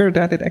I trigger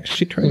that, it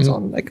actually turns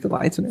on like the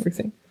lights and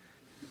everything.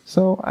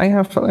 So I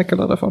have like a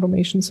lot of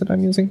automations that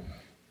I'm using.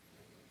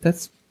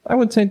 That's, I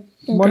would say,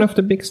 one of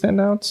the big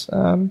standouts.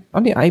 On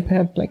the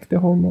iPad, like the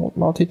whole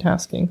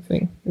multitasking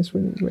thing is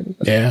really, really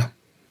good. Yeah.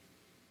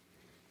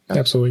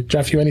 Absolutely.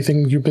 Jeff,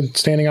 anything you've been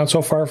standing out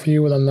so far for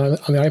you on the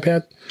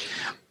iPad?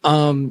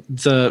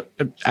 The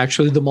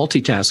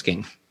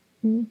multitasking.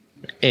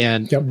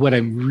 And what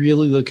I'm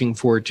really looking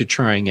forward to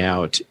trying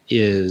out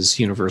is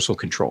universal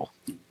control.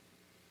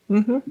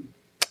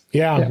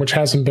 Yeah, which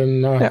hasn't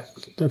been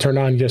turned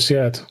on just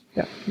yet.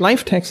 Yeah,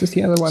 live text is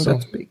the other one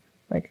that's big.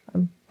 Like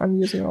I'm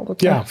using all the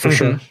time. Yeah, for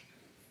sure.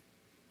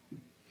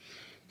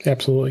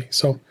 Absolutely.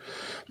 So,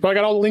 but I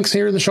got all the links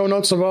here in the show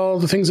notes of all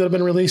the things that have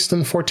been released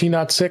in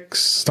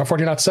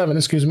 14.7,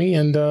 excuse me,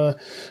 and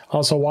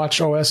also Watch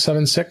OS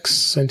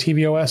 7.6 and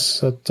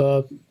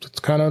tvOS. It's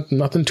kind of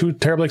nothing too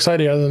terribly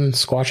exciting other than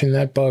squashing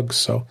that bug.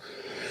 So,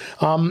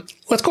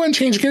 let's go ahead and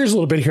change gears a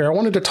little bit here. I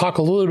wanted to talk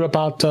a little bit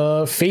about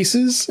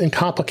faces and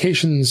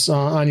complications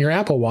on your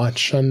Apple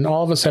Watch. And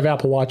all of us have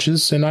Apple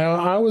Watches, and I've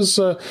always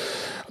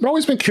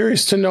been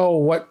curious to know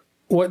what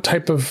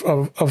type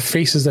of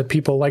faces that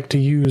people like to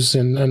use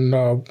and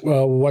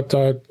what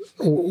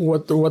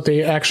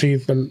they actually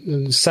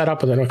set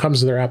up when it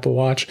comes to their Apple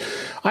Watch.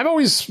 I've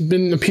always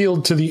been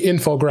appealed to the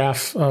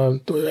infograph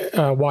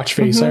watch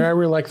face. I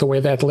really like the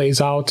way that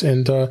lays out,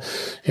 and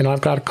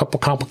I've got a couple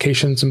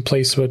complications in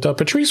place. But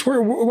Patrice,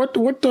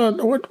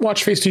 what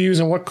watch face do you use,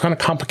 and what kind of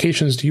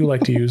complications do you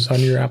like to use on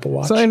your Apple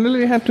Watch? So I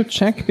literally had to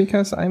check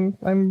because I'm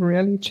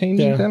rarely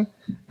changing them.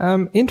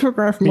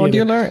 Infograph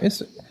modular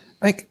is.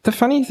 Like, the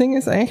funny thing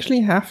is I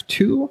actually have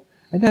two,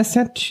 and I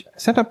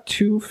set up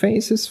two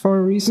faces for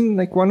a reason.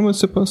 Like, one was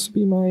supposed to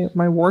be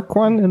my work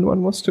one, and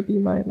one was to be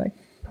my, like,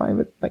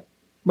 private, like,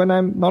 when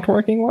I'm not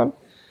working one.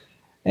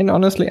 And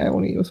honestly, I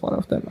only use one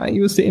of them. I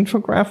use the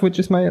infograph, which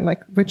is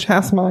which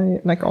has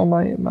all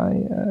my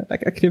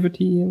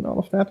activity and all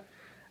of that.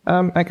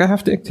 I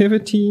have the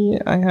activity,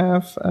 I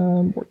have,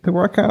 the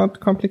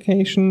workout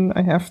complication,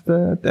 I have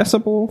the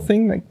decibel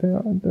thing, like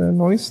the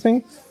noise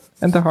thing,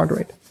 and the heart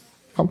rate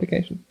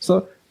complication.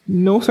 So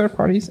no third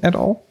parties at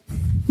all.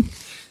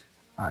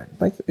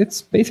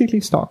 It's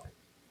basically stock,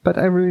 but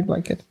I really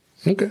like it.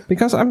 Okay.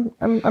 Because I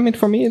mean,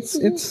 for me,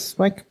 it's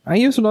like I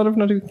use a lot of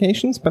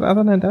notifications, but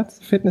other than that, it's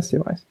a fitness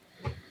device.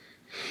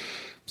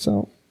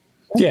 So.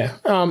 Yeah.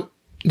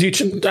 Do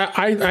you?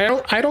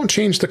 I don't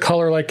change the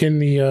color like in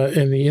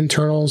the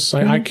internals.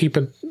 I keep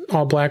it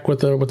all black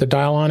with the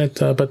dial on it.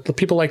 But the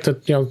people like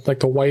like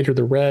the white or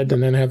the red,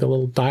 and then have the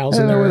little dials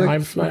in there.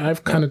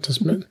 I've kind of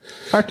just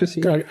hard to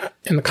see.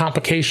 And the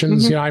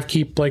complications, I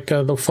keep like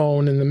the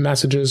phone and the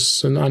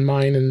messages and on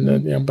mine,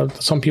 and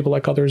but some people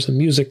like others, the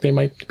music they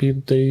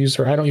use.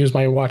 Or I don't use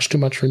my watch too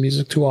much for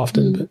music too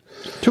often, but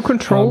to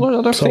control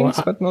other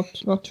things, but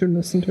not to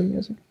listen to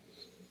music.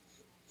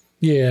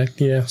 Yeah.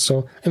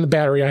 So, and the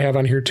battery I have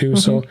on here too.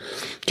 So,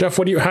 Jeff,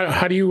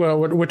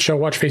 which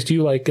watch face do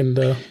you like?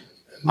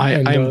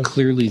 I'm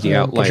clearly the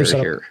outlier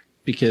here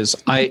because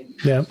I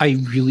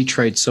really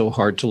tried so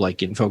hard to like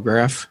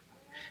infograph,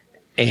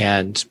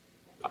 and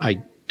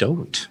I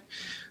don't.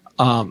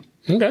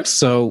 Okay.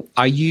 So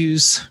I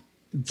use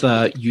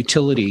the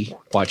utility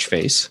watch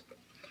face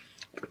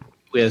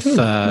with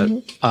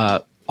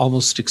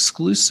almost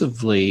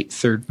exclusively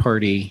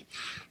third-party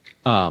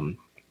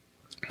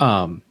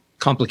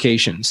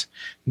complications.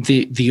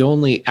 The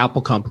only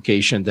Apple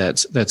complication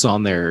that's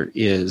on there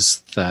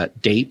is the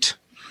date,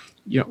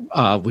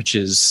 which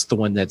is the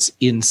one that's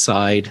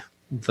inside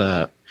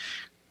the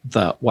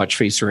watch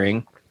face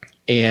ring,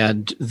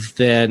 and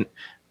then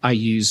I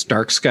use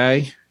Dark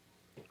Sky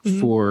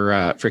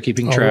for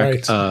keeping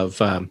track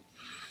of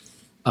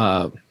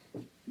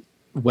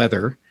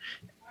weather,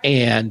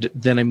 and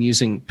then I'm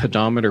using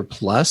Pedometer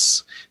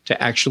Plus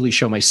to actually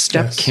show my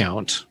step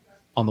count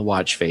on the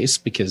watch face,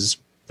 because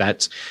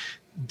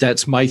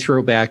that's my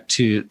throwback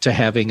to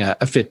having a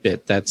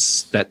Fitbit.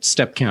 That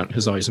step count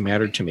has always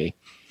mattered to me.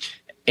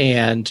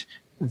 And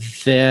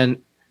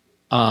then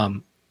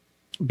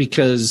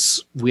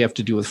because we have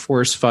to do with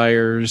forest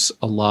fires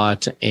a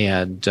lot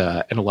and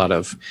a lot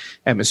of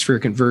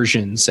atmospheric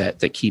inversions that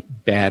keep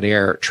bad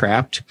air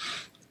trapped,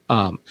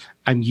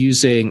 I'm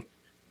using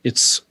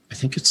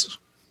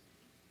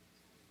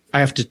I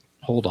have to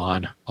hold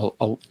on.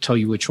 I'll tell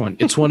you which one.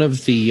 It's one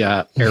of the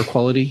air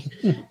quality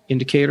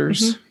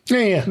indicators.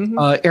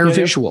 Air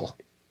Visual.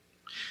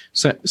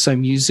 So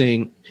I'm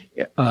using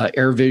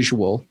Air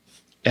Visual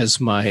as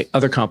my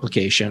other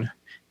complication.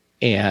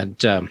 And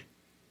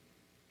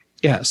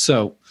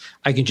so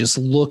I can just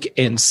look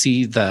and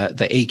see the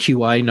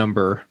AQI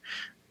number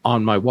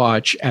on my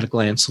watch at a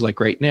glance. So like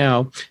right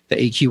now, the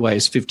AQI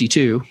is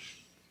 52.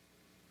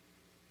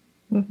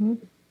 Mm-hmm.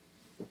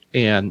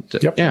 And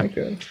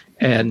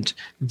and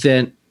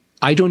then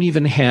I don't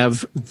even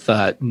have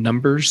the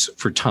numbers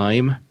for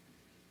time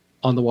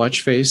on the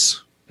watch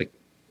face. Like,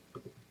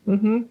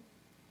 come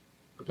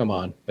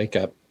on, wake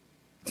up.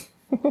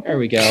 There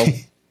we go.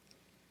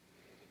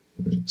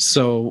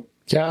 So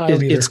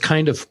it's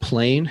kind of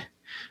plain.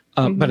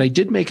 But I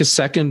did make a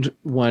second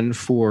one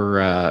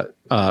for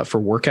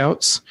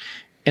workouts.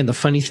 And the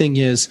funny thing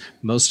is,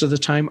 most of the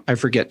time I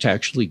forget to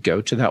actually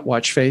go to that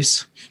watch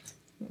face.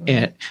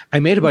 And I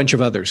made a bunch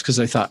of others because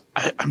I thought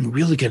I'm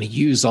really going to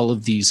use all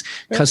of these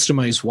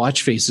customized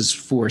watch faces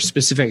for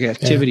specific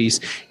activities.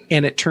 Yeah.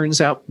 And it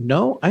turns out,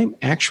 no, I'm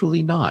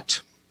actually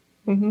not.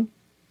 Mm-hmm.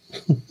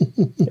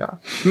 Yeah.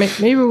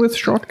 Maybe with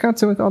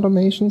shortcuts and with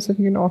automations that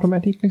you can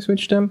automatically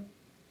switch them.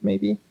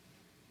 Maybe.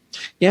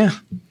 Yeah.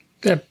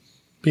 That'd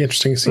be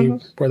interesting to see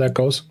where that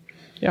goes.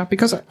 Yeah,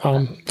 because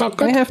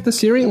I have the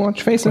Siri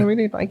watch face and I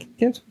really like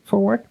it for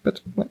work,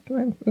 but like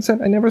I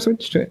said, I never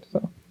switched to it.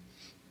 So.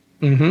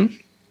 Mm-hmm.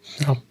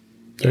 Oh,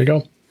 there you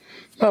go.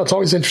 Well, it's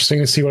always interesting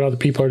to see what other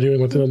people are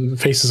doing with the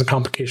faces and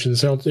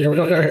complications. I don't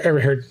ever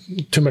hear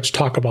too much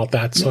talk about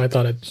that, so I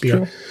thought it'd be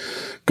a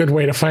good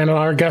way to find out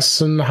our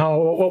guests and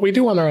what we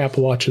do on our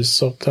Apple Watches.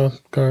 So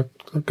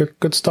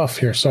good stuff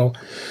here. So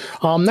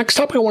next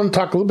topic I want to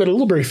talk a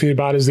little briefly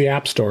about is the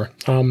App Store.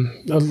 A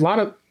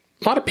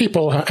lot of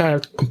people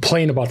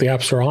complain about the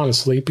App Store,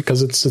 honestly,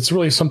 because it's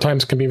really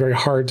sometimes can be very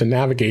hard to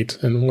navigate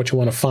and what you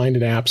want to find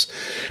in apps.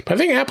 But I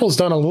think Apple's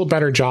done a little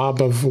better job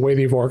of the way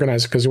they've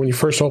organized it, because when you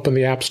first open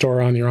the App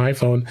Store on your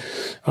iPhone,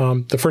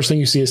 the first thing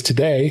you see is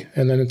today,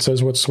 and then it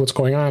says what's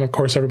going on. Of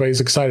course, everybody's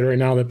excited right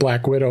now that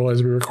Black Widow,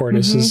 as we record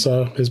this,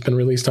 has been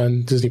released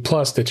on Disney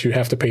Plus, that you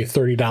have to pay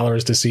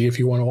 $30 to see if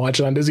you want to watch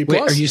it on Disney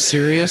Plus. Wait, are you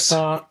serious?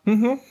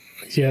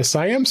 Yes,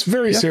 I am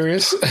very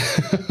serious.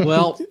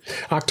 Well,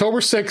 October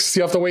 6th,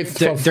 you have to wait.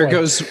 There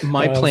goes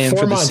my plan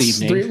for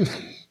this evening.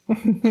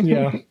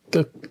 Unless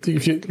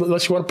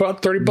you want to put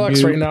out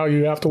 $30 right now,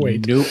 you have to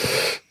wait. Nope.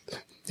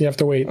 You have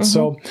to wait.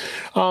 So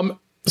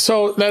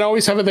they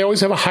always have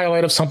a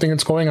highlight of something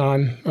that's going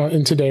on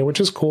in today, which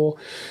is cool.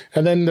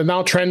 And then the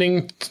now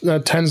trending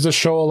tends to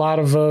show a lot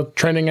of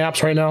trending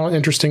apps right now.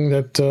 Interesting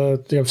that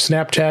you have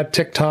Snapchat,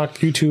 TikTok,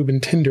 YouTube,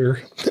 and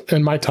Tinder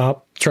in my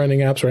top trending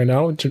apps right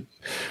now, which I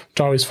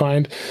always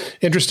find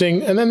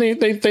interesting. And then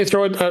they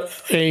throw a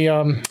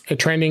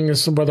trending,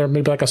 whether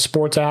maybe like a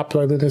sports app,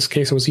 in this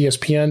case it was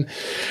ESPN.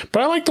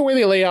 But I like the way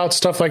they lay out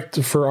stuff like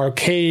for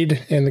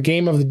arcade and the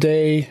game of the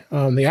day,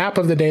 the app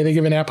of the day. They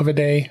give an app of a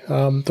day,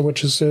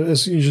 which is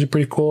usually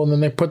pretty cool. And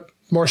then they put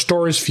more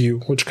stories view,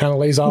 which kind of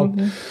lays out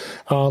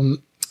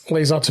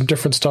some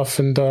different stuff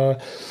and the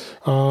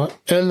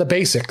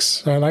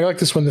basics. And I like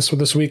this one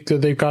this week.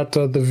 They've got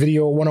the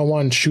video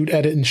 101, shoot,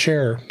 edit, and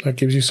share. That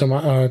gives you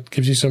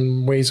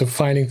some ways of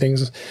finding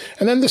things.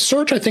 And then the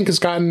search, I think, has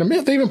gotten,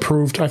 they've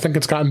improved. I think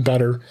it's gotten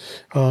better,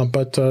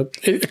 but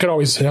it could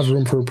always have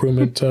room for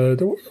improvement.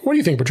 What do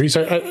you think, Patrice?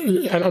 I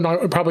don't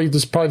know.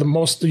 This is probably the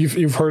most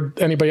you've heard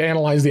anybody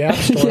analyze the App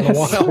Store in a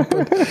while.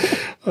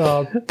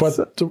 But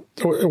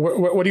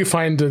what do you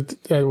find?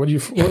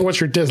 What's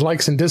your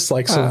dislikes and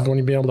dislikes of when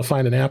you be able to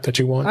find an app that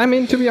you want? I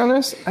mean, to be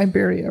honest, I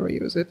barely ever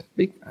use it,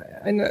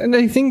 and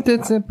I think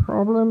that's a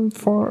problem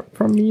for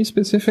me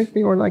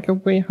specifically, or like a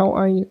way how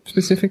I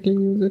specifically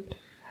use it.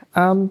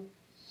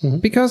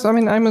 Because I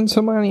mean, I'm on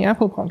so many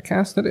Apple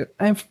podcasts that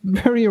I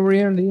very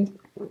rarely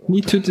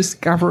need to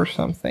discover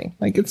something.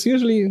 Like it's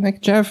usually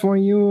like Jeff or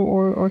you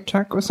or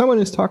Chuck or someone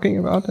is talking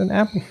about an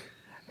app.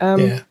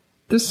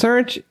 The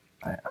search.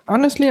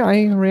 Honestly,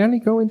 I rarely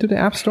go into the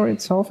App Store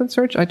itself and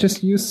search. I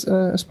just use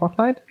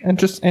Spotlight and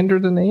just enter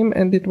the name,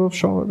 and it will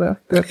show the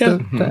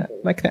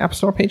App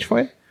Store page for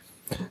it.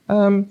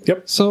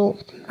 So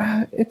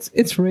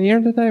it's rare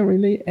that I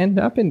really end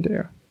up in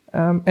there.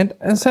 And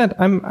as I said,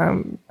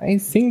 I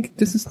think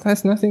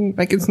has nothing,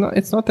 like it's not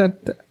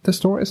that the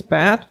store is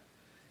bad.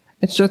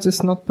 It's just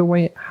it's not the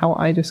way how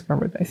I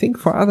discover it. I think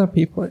for other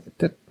people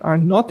that are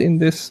not in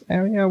this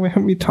area where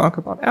we talk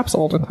about apps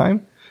all the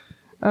time.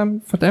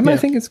 For them, I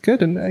think it's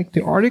good. And like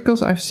the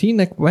articles I've seen,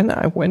 like when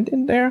I went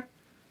in there,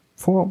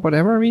 for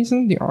whatever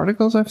reason, the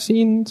articles I've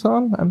seen and so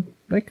on, I'm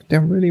like,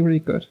 they're really, really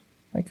good.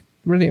 Like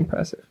really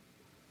impressive.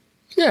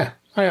 Yeah.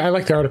 I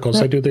like the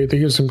articles. I do. They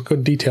use some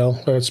good detail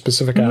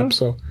specific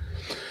apps.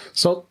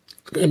 So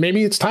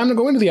maybe it's time to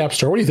go into the App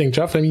Store. What do you think,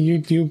 Jeff? I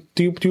mean, do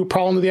you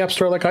crawl into the App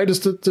Store like I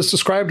just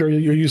described, or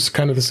you're used to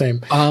kind of the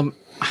same?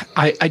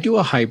 I do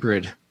a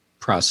hybrid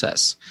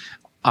process.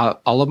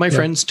 All of my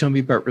friends tell me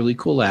about really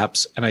cool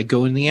apps, and I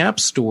go in the App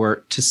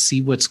Store to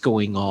see what's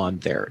going on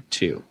there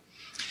too.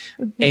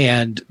 Mm-hmm.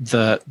 And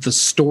the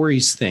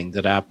stories thing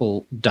that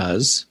Apple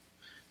does,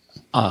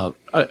 I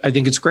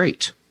think it's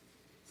great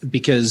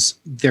because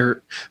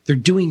they're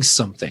doing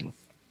something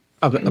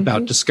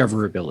about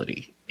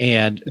discoverability,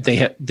 and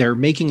they're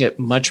making it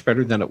much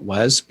better than it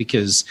was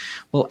because,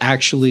 well,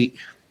 actually,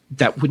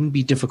 that wouldn't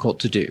be difficult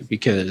to do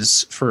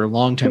because for a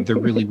long time there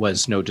really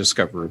was no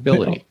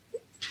discoverability.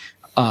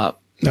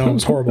 No, it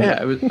was horrible.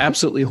 Yeah, it was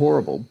absolutely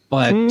horrible.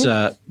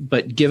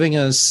 But giving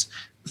us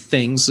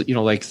things,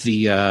 like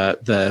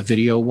the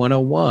Video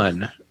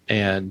 101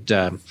 and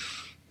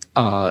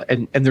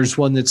there's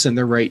one that's in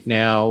there right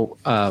now,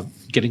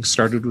 getting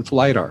started with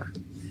LiDAR.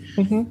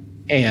 Mm-hmm.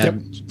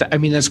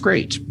 And that's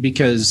great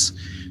because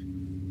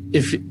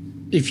if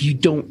you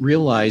don't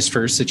realize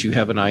first that you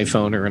have an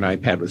iPhone or an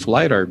iPad with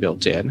LiDAR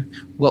built in,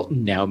 well,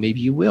 now maybe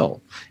you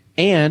will.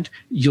 And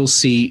you'll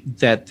see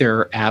that there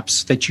are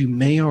apps that you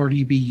may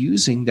already be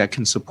using that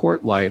can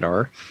support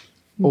LiDAR,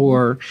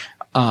 or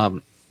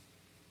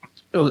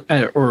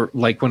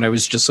like when I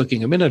was just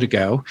looking a minute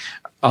ago,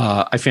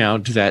 I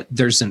found that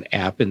there's an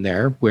app in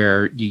there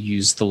where you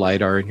use the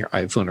LiDAR in your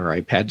iPhone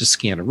or iPad to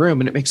scan a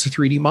room, and it makes a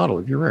 3D model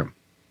of your room.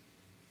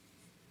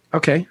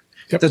 Okay,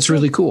 that's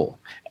really cool.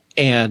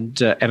 And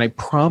I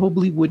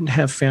probably wouldn't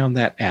have found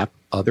that app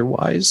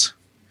otherwise.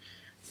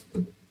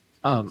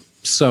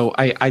 So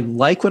I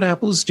like what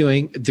Apple is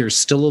doing. There's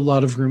still a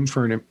lot of room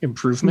for an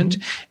improvement,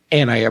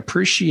 and I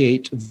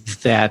appreciate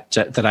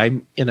that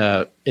I'm in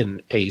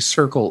a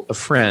circle of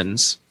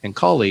friends and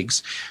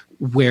colleagues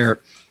where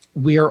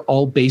we are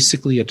all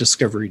basically a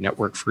discovery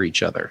network for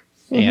each other.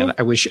 And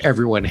I wish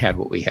everyone had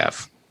what we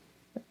have.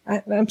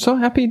 I'm so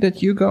happy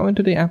that you go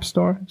into the App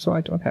Store, so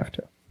I don't have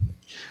to.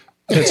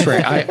 That's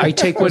right. I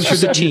take one for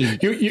the team.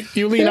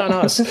 You lean on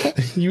us.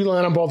 You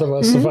lean on both of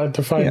us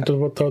to find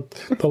what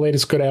the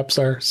latest good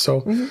apps are.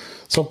 So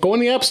so go in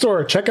the App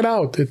Store, check it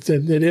out. It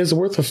is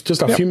worth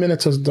just a few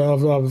minutes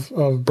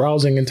of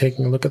browsing and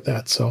taking a look at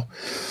that. So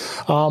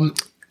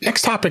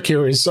next topic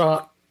here is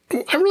I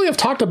really have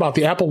talked about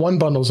the Apple One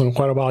bundles in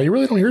quite a while. You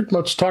really don't hear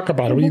much talk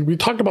about it. We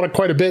talked about it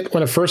quite a bit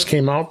when it first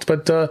came out,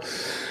 but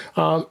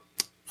I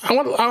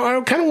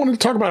kind of wanted to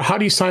talk about how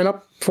do you sign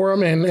up for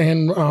them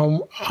and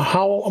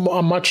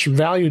how much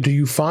value do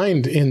you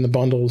find in the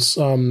bundles?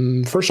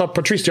 First off,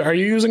 Patrice, are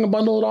you using a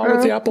bundle at all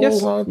with the Apple?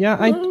 Yes.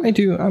 I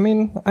do. I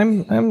mean,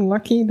 I'm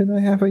lucky that I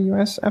have a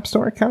US App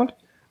Store account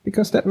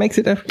because that makes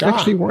it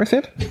actually worth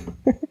it.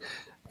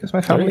 Because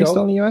my family is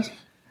still in the US.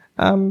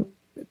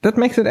 That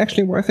makes it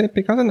actually worth it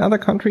because in other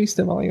countries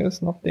the value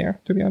is not there,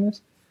 to be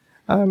honest.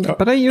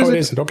 But I use it.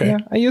 Isn't? Okay. Yeah,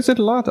 I use it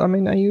a lot. I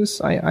mean,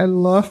 I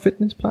love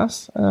Fitness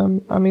Plus.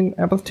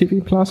 Apple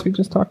TV Plus we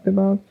just talked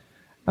about.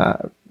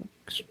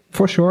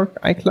 For sure,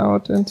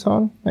 iCloud and so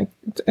on. Like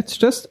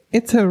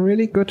it's a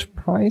really good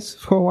price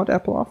for what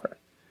Apple offers.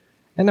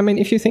 And I mean,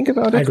 if you think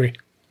about it, I agree.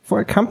 For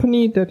a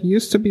company that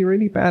used to be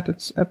really bad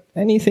at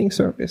anything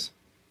service,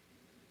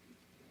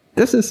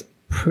 this is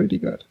pretty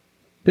good.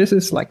 This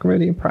is like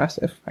really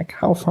impressive, like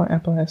how far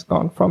Apple has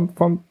gone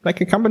from like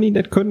a company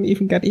that couldn't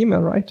even get email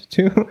right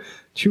to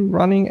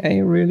running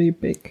a really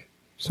big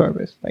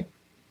service, like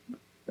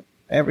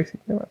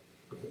everything.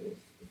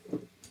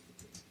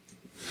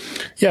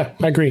 Yeah,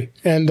 I agree.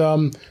 And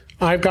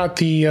I've got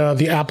the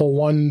Apple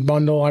One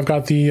bundle. I've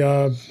got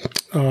the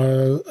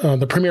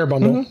Premier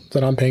bundle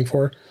that I'm paying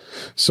for.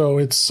 So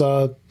it's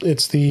the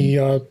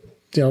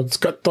it's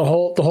got the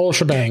whole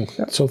shebang.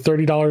 Yeah. So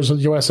 $30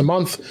 US a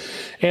month,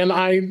 and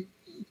I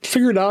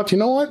figured out, you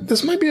know what,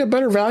 this might be a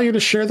better value to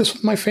share this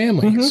with my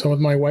family. So with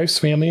my wife's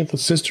family, the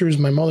sisters,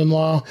 my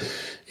mother-in-law,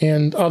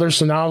 and others.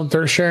 So now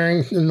they're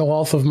sharing in the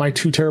wealth of my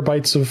 2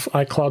 terabytes of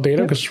iCloud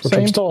data, which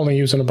I'm still only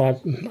using about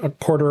a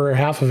quarter or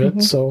half of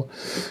it. So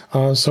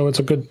it's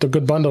a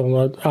good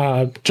bundle.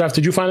 Jeff,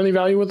 did you find any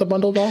value with the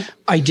bundle at all?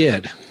 I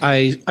did.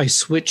 I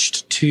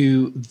switched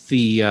to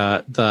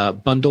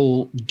the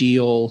bundle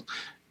deal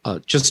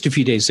just a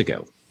few days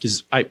ago.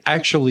 Because I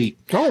actually,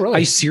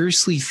 I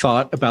seriously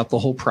thought about the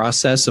whole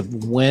process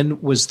of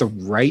when was the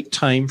right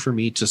time for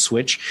me to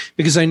switch,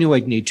 because I knew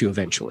I'd need to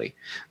eventually.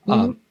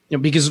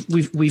 Because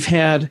we've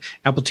had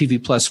Apple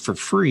TV Plus for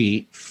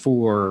free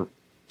for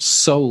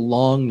so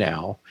long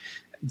now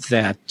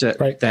that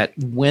that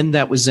when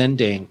that was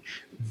ending,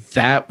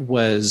 that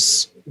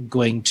was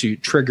going to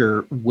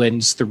trigger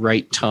when's the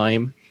right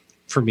time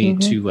for me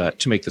to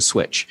make the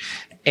switch.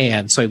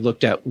 And so I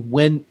looked at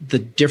when the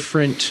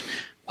different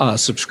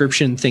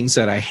subscription things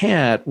that I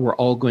had were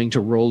all going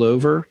to roll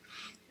over.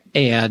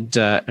 And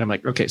I'm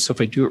like, okay, so if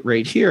I do it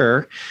right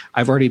here,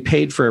 I've already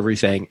paid for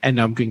everything and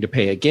now I'm going to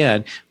pay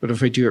again. But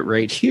if I do it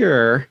right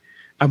here,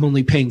 I'm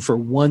only paying for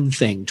one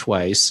thing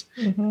twice.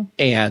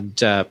 And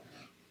so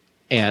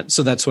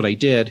that's what I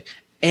did.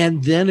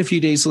 And then a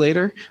few days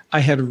later, I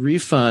had a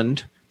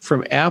refund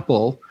from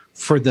Apple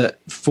for the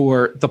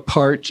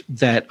part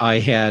that I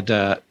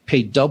had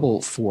paid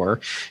double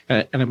for.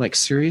 And I'm like,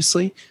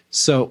 seriously?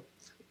 So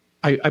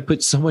I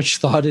put so much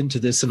thought into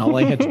this, and all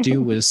I had to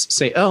do was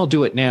say, "Oh, I'll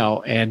do it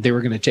now," and they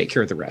were going to take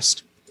care of the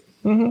rest.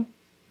 Mm-hmm.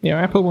 Yeah,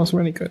 Apple was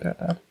really good at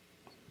that.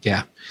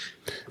 Yeah,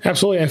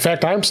 absolutely. In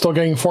fact, I'm still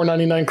getting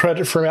 $4.99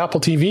 credit for Apple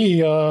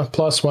TV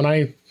Plus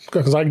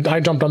because I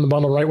jumped on the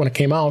bundle right when it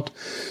came out,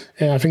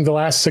 and I think the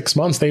last 6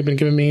 months they've been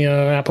giving me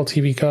Apple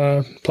TV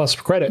Plus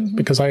credit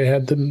because I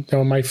had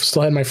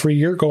still had my free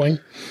year going,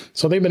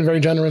 so they've been very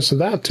generous with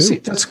that too. See,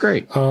 that's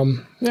great.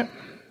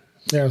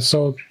 Yeah,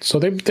 so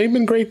they've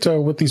been great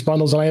with these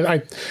bundles, and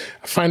I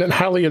find it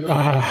highly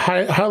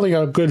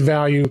a good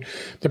value.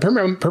 The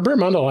Premier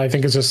bundle, I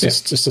think, is just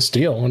a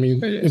steal. I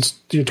mean, it's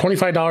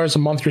 $25 a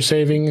month you're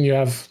saving, and you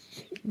have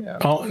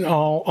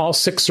all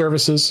 6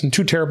 services and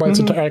 2 terabytes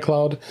of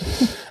iCloud.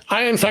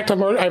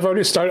 I've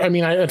already started. I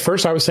mean, at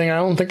first I was saying I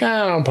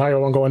probably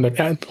won't go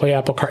into play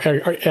Apple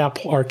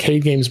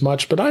arcade games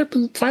much, but I've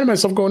been finding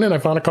myself going in. I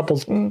found a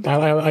couple.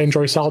 I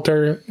enjoy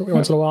Solitaire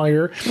once in a while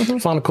here.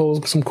 Found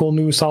some cool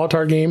new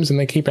Solitaire games, and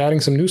they keep adding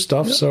some new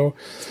stuff. So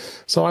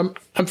I'm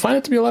finding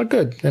it to be a lot of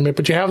good. I mean,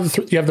 but you have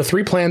the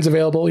 3 plans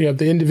available. You have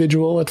the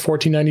individual at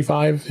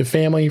 $14.95, the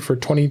family for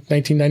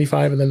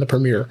 $19.95, and then the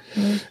Premier.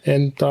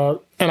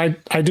 And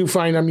I do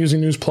find I'm using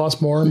News Plus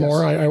more and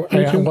more. I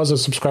was a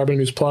subscriber to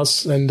News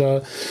Plus, and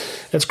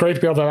it's great to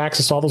be able to have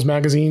access to all those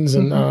magazines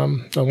and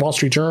Wall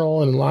Street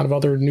Journal and a lot of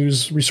other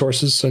news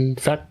resources. And in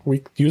fact,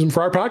 we use them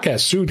for our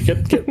podcast too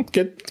to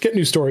get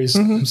news stories.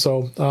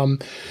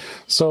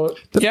 So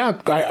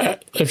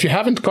if you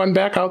haven't gone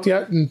back out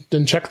yet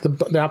and checked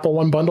the Apple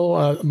One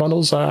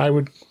bundles, I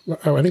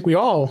think we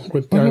all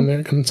would in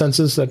the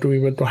consensus that we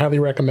would highly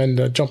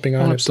recommend jumping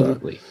on it.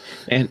 Absolutely.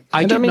 And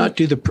I did not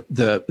do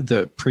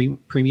the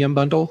premium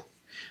bundle.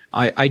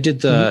 I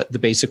did the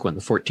basic one,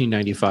 the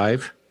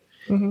 $14.95,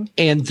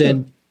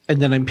 and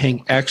then I'm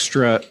paying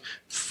extra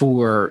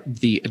for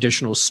the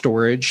additional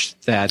storage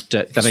that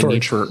I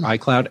need for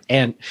iCloud.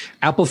 And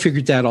Apple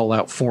figured that all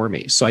out for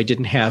me, so I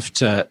didn't have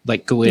to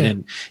go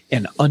in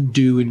and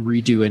undo and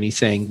redo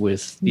anything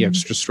with the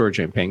extra storage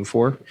I'm paying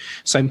for.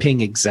 So I'm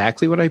paying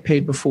exactly what I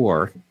paid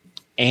before,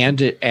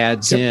 and it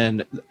adds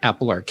in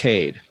Apple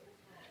Arcade.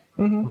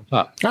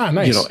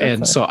 Nice.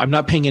 And so I'm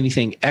not paying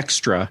anything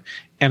extra,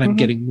 and I'm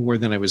getting more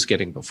than I was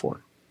getting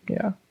before.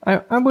 Yeah,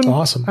 I wouldn't.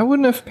 Awesome. I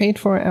wouldn't have paid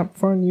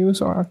for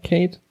News or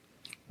Arcade,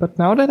 but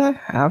now that I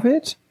have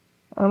it,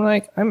 I'm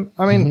like,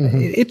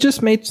 it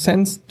just made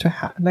sense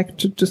to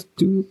just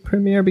do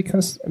Premiere,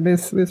 because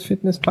with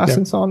Fitness Plus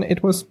and so on,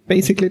 it was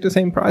basically the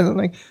same price. I'm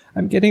like,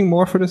 I'm getting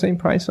more for the same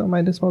price, so I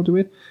might as well do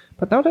it.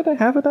 But now that I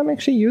have it, I'm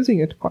actually using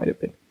it quite a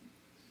bit.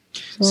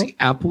 So, see,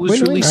 Apple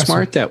was really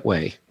smart that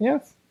way.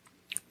 Yes.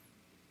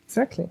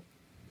 Exactly.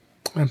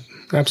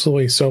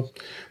 Absolutely. So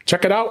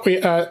check it out.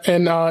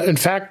 In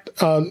fact,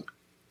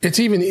 it's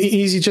even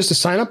easy just to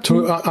sign up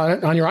to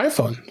on your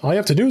iPhone. All you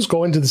have to do is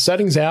go into the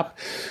Settings app,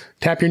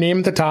 tap your name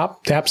at the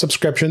top, tap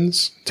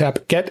Subscriptions, tap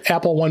Get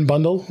Apple One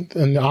Bundle,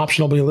 and the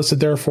option will be listed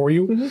there for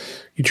you.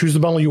 You choose the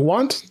bundle you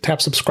want, tap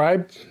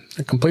Subscribe,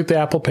 and complete the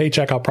Apple Pay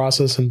checkout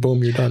process, and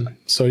boom, you're done.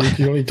 So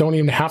you don't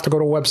even have to go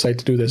to a website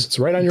to do this. It's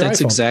right on your iPhone.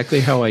 That's exactly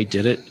how I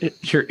did it.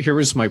 Here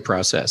was my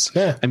process.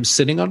 Yeah. I'm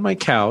sitting on my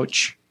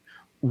couch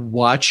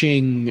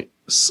watching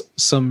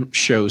some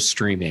show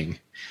streaming,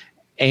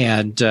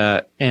 and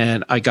I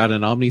got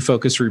an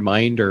OmniFocus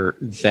reminder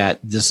that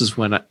this is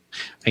when I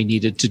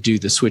needed to do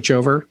the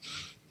switchover.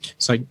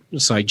 So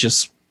I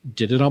just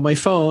did it on my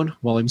phone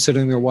while I'm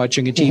sitting there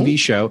watching a TV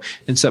show,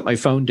 and set my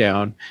phone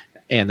down,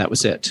 and that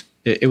was it.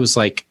 It was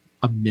like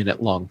a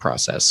minute-long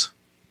process.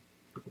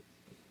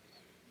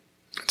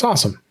 It's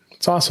awesome.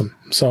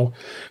 So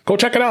go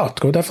check it out.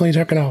 Go definitely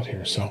check it out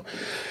here. So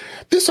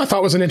this, I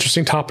thought, was an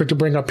interesting topic to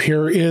bring up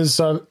here. Is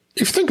if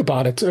you think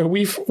about it,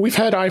 we've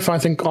had iPhone. I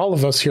think all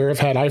of us here have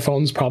had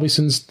iPhones probably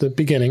since the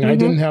beginning. I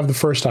didn't have the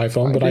first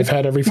iPhone, but I've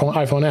had every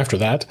iPhone after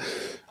that.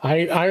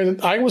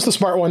 I was the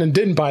smart one and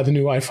didn't buy the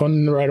new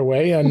iPhone right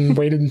away and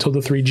waited until the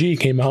 3G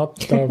came out,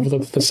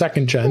 the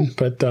second gen.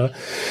 But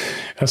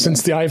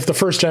since the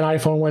first gen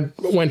iPhone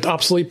went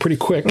obsolete pretty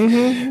quick,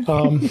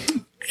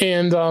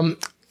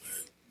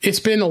 it's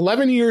been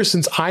 11 years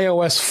since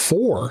iOS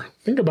 4.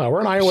 Think about it. We're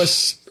on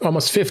iOS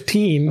almost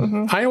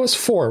 15. iOS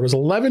 4 was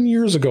 11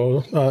 years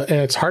ago, and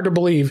it's hard to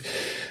believe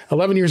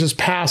 11 years has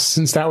passed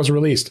since that was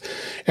released.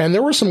 And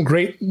there were some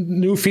great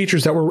new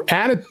features that were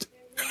added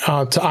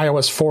to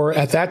iOS 4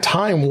 at that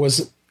time.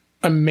 Was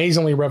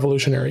amazingly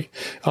revolutionary.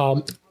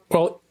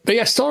 Well,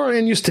 they still are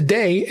in use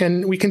today,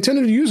 and we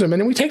continue to use them,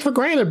 and we take for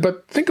granted.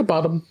 But think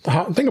about them.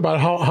 Think about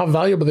how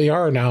valuable they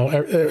are now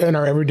in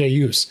our everyday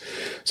use.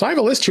 So I have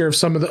a list here of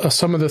some of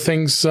the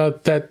things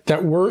that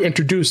were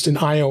introduced in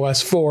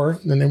iOS 4,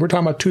 and then we're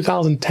talking about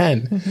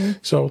 2010.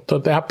 So the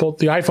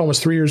iPhone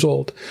was 3 years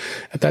old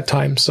at that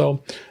time.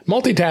 So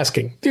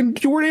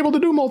multitasking, you weren't able to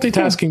do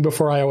multitasking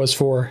before iOS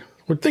 4.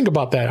 Think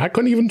about that. I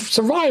couldn't even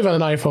survive on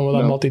an iPhone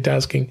without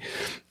multitasking.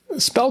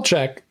 spell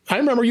check. I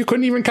remember you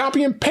couldn't even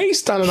copy and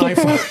paste on an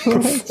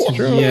iPhone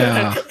before.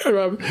 Yeah.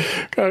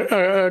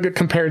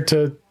 Compared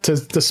to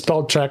the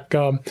spell check.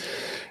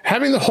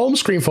 Having the home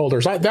screen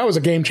folders, that was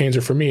a game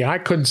changer for me. I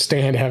couldn't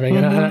stand having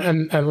it.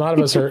 And a lot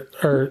of us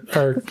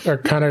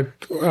are kind of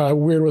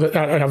weird with it,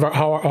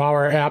 how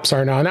our apps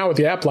are now. Now with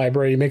the app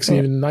library, it makes it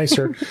even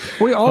nicer.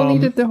 We all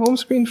needed the home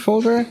screen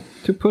folder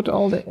to put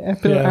all the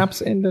Apple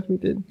apps in that we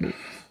did.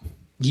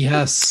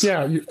 Yes.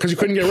 Yeah, because you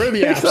couldn't get rid of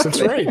the apps.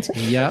 That's right.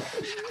 Yep.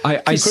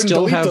 I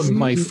still have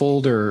my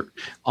folder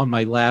on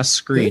my last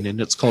screen, and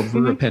it's called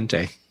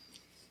Verapente.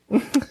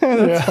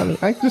 That's funny.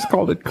 I just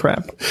called it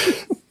crap.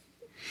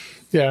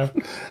 Yeah.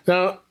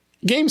 Now,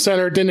 Game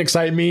Center didn't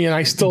excite me, and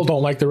I still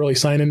don't like to really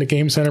sign into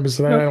Game Center because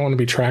I don't want to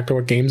be tracked to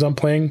what games I'm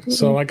playing.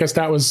 So I guess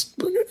that was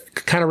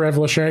kind of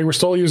revolutionary. We're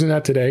still using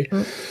that today.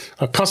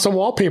 Custom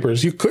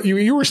wallpapers.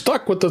 You were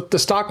stuck with the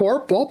stock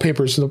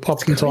wallpapers up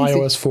until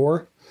iOS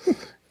 4.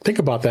 Think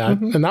about that.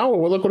 And now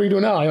look what are you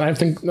doing now? I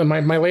think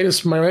my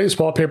latest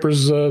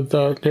wallpapers.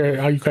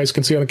 There, you guys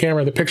can see on the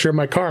camera the picture of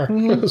my car.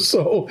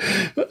 So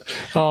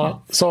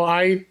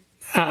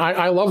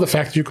I love the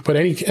fact that you could put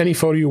any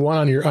photo you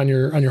want on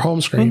your home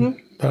screen.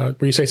 Were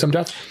you say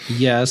something, Jeff?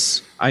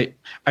 Yes, I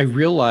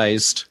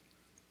realized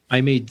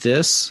I made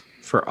this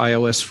for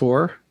iOS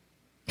 4.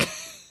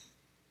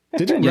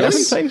 Did you? You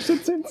Yes. haven't changed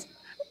it since?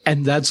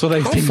 And that's what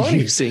I've been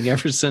using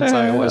ever since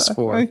iOS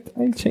 4.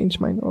 I change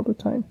mine all the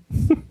time.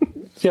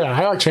 Yeah,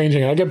 I like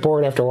changing it. I get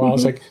bored after a while.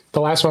 It's like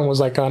the last one was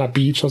like on a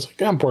beach. I was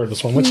like, I'm bored of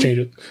this one. Let's change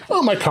it.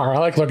 Oh, my car. I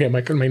like looking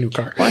at my new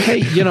car. Well,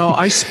 hey,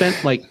 I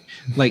spent like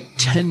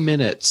 10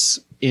 minutes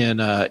in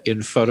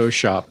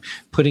Photoshop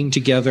putting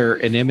together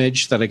an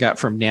image that I got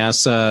from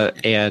NASA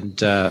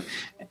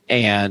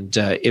and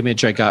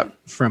image I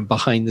got from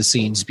behind the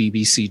scenes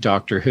BBC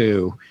Doctor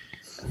Who,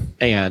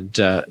 and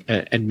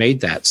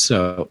made that.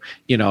 So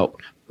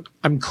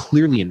I'm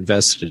clearly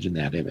invested in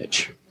that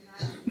image.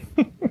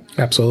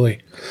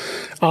 Absolutely.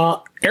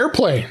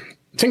 AirPlay.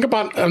 Think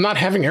about not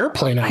having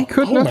AirPlay now. I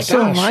could not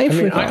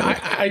survive without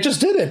it. I just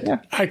did it. Yeah.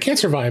 I can't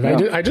survive.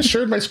 I just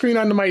shared my screen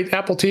onto my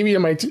Apple TV,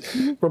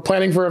 and we're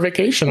planning for a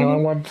vacation. I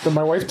want for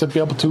my wife to be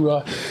able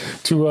to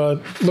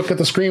look at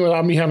the screen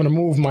without me having to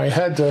move my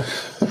head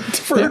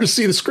for her to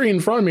see the screen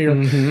in front of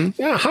me.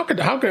 Yeah, how could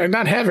I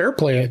not have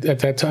AirPlay at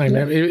that time?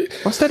 Yeah.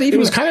 Was that even? It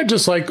was kind of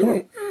just like.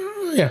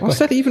 Was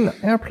that even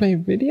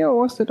AirPlay video,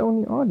 or was it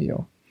only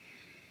audio?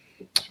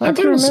 I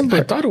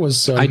thought it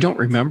was. I don't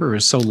remember. It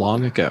was so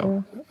long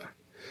ago.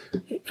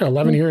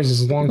 11 years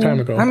is a long time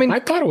ago. I mean, I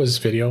thought it was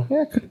video.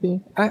 Yeah, it could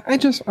be. I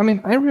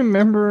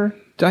remember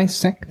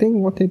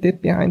dissecting what they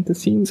did behind the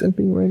scenes and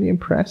being really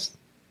impressed.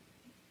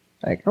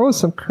 Like, I was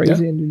some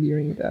crazy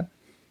engineering with that.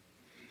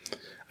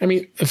 I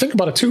mean, think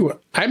about it too.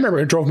 I remember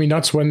it drove me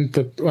nuts when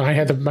I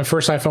had my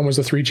first iPhone was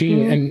the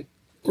 3G, and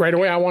right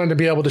away I wanted to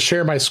be able to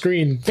share my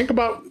screen. Think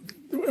about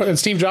when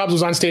Steve Jobs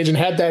was on stage and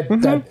had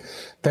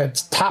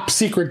that top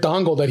secret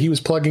dongle that he was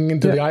plugging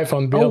into the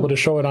iPhone to be able to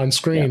show it on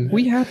screen. Yeah,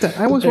 we had that.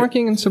 I was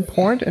working in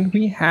support, and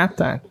we had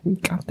that. We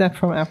got that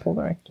from Apple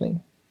directly.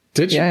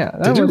 Did you? Yeah,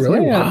 Did you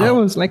really? Yeah, wow. that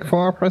was like for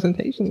our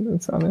presentations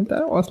and so on. And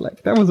that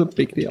was a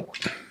big deal.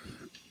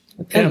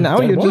 And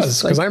now you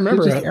just because I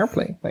remember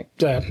AirPlay, like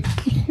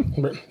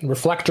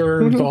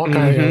Reflector, all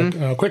kind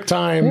of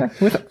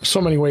QuickTime.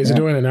 So many ways of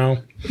doing it now.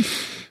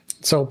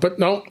 So, but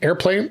no,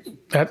 AirPlay.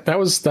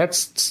 That's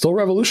still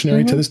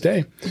revolutionary to this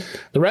day.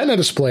 The Retina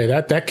display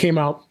that came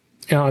out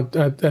at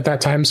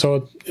that time.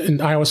 So in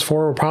iOS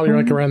 4, we're probably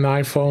like around the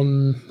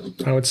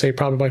iPhone. I would say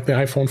probably like the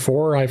iPhone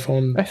 4, maybe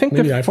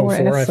the iPhone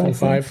 4, iPhone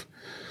 5,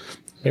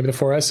 maybe the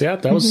 4S. Yeah,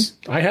 that was.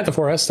 I had the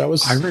 4S. That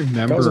was. I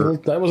remember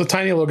that was a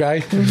tiny little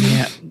guy.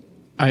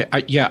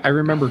 Yeah, I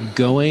remember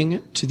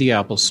going to the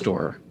Apple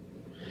Store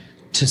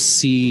to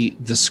see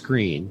the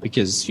screen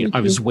because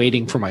I was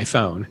waiting for my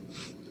phone.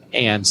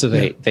 And so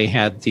they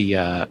had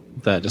the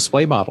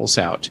display models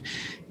out.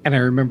 And I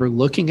remember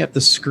looking at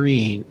the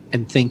screen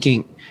and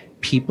thinking,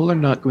 people are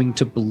not going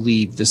to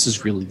believe this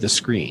is really the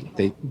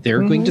screen.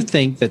 They're going to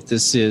think that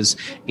this is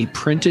a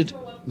printed,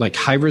 like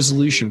high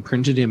resolution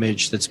printed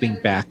image that's being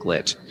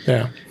backlit.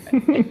 Yeah.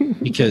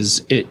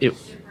 Because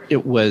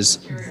it was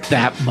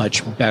that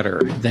much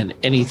better than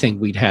anything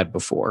we'd had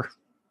before.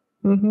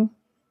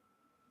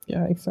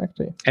 Yeah,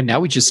 exactly. And now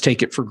we just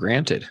take it for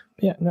granted.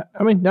 Yeah,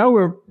 now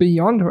we're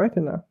beyond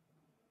Retina.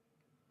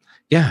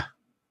 Yeah.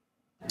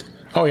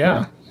 Oh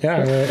yeah.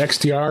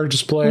 XDR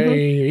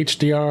display,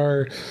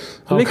 HDR,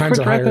 all kinds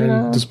of higher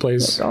end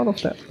displays. Like all of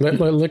that.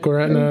 Liquid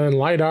Retina and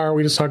LiDAR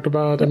we just talked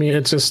about. I mean,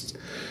 it's just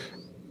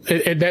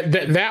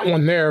that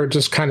one there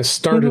just kind of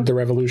started the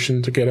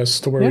revolution to get us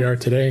to where we are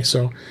today.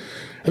 So,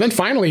 and then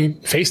finally,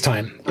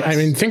 FaceTime. Yes. I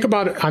mean, think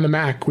about it on the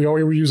Mac. We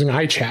always were using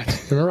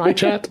iChat. Remember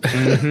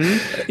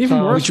iChat?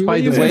 Even worse, which,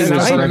 by the way,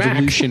 was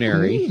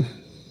revolutionary.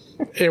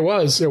 It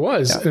was.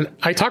 Yeah. And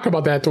I talk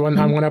about that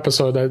on one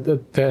episode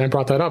that I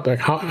brought that up, like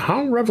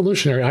how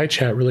revolutionary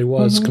iChat really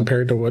was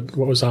compared to what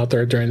was out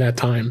there during that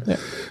time. Yeah.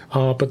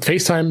 But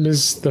FaceTime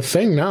is the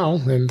thing now,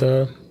 and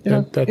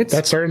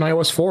that started in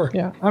iOS 4.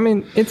 Yeah, I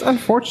mean, it's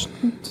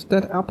unfortunate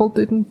that Apple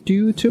didn't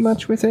do too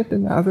much with it,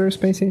 and others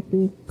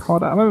basically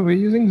caught up. I mean, we're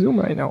using Zoom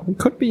right now. We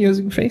could be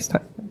using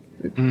FaceTime.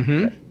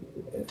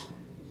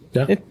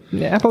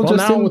 Apple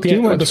just didn't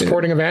do much with the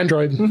supporting of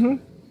Android.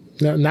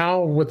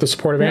 Now with the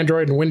support of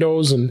Android and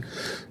Windows and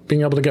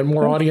being able to get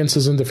more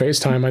audiences into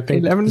FaceTime, I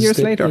think 11 years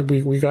later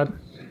we got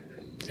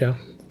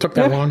took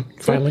that long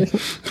finally.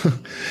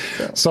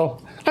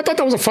 So I thought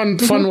that was a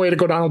fun way to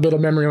go down a bit of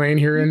memory lane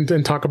here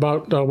and talk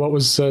about what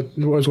was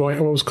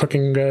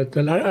cooking.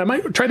 And I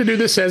might try to do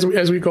this as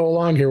we go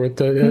along here with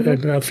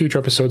the future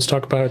episodes.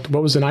 Talk about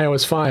what was in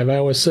iOS 5,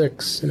 iOS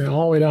 6,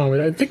 all the way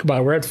down. I think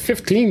about it, we're at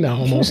 15 now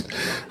almost.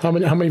 How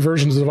many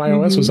versions of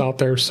iOS was out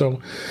there?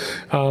 So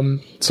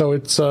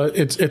it's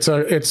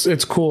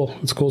cool.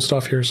 It's cool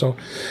stuff here. So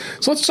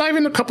let's dive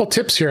into a couple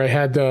tips here I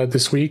had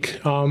this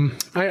week.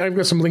 I've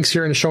got some links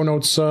here in the show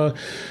notes.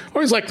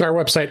 Always liked our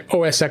website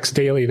OSX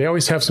Daily. They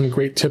always have some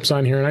great tips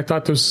on here, and I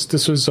thought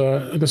this was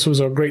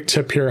a great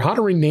tip here. How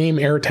to rename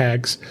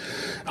AirTags.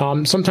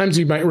 Sometimes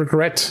you might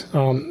regret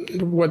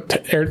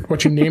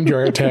what you named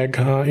your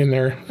AirTag in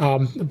there,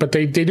 but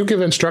they do give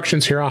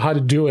instructions here on how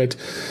to do it.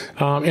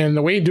 And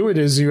the way you do it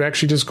is you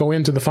actually just go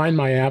into the Find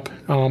My app,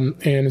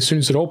 and as soon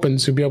as it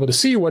opens, you'll be able to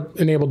see what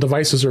enabled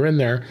devices are in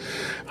there,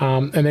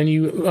 and then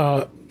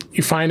you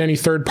find any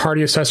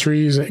third-party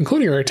accessories,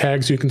 including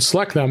AirTags, you can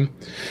select them,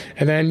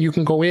 and then you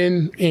can go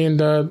in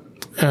and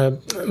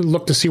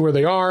look to see where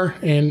they are.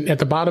 And at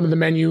the bottom of the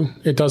menu,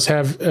 it does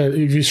have,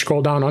 if you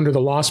scroll down under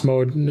the lost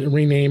mode,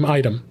 rename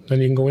item, then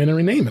you can go in and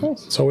rename it.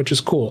 So, which is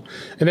cool.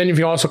 And then if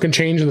you also can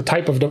change the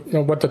type of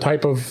what the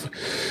type of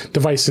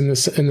device in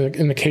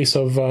the case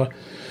of.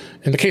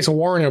 In the case of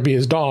Warren, it'll be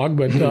his dog,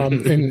 but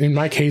in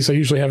my case, I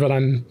usually have it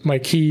on my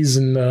keys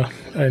and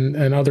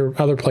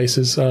other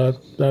places.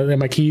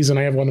 My keys, and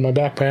I have one in my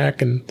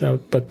backpack.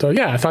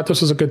 I thought this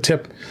was a good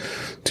tip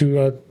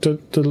to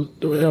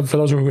for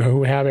those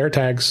who have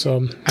AirTags.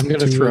 I'm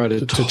going to throw out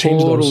a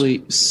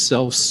totally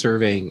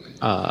self-serving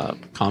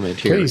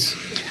comment here. Please.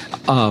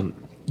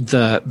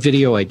 The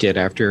video I did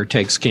after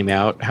AirTags came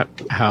out,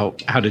 how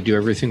to do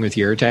everything with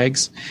your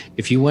AirTags.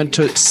 If you want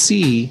to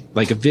see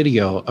like a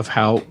video of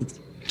how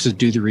to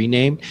do the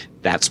rename,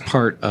 that's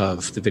part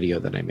of the video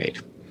that I made.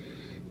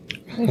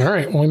 All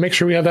right. Well, we'll make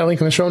sure we have that link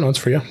in the show notes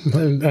for you,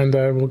 and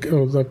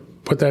we'll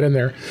put that in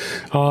there.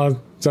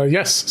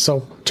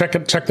 So check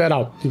that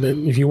out.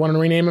 If you want to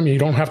rename them, you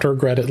don't have to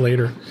regret it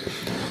later.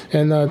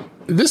 And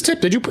this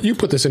tip, did you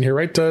put this in here,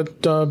 right?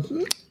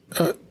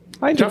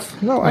 I did.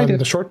 Jeff? No, I did.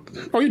 The short.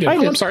 Oh, you did.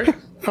 I'm sorry.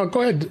 Oh,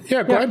 go ahead.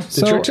 Yeah, go ahead.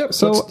 It's your tip.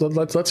 So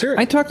let's hear it.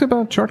 I talked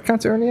about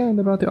shortcuts earlier and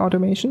about the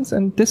automations,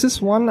 and this is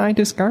one I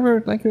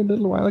discovered like a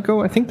little while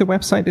ago. I think the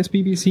website is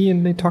BBC,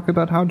 and they talk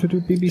about how to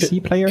do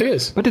BBC Player. It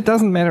is. But it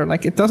doesn't matter.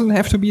 Like, it doesn't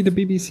have to be the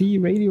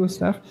BBC radio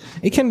stuff.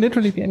 It can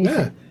literally be anything.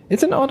 Yeah.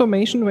 It's an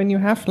automation when you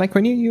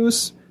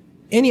use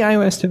any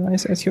iOS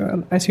device as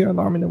your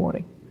alarm in the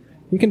morning.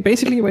 You can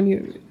basically, when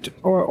you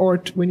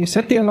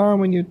set the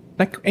alarm,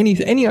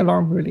 any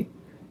alarm really,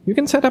 you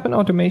can set up an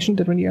automation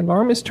that when the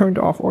alarm is turned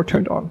off or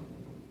turned on,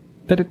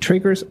 that it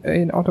triggers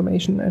an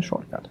automation and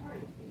shortcut.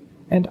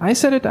 And I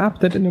set it up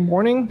that in the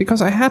morning,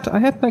 because I had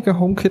like a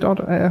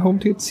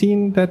HomeKit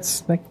scene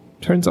that's like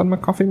turns on my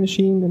coffee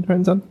machine and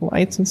turns on the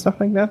lights and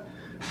stuff like that.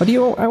 But I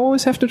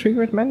always have to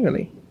trigger it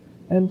manually.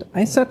 And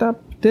I set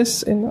up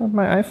this in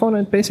my iPhone,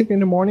 and basically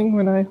in the morning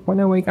when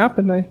I wake up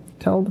and I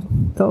tells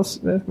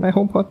my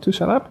HomePod to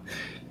shut up,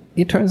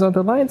 it turns on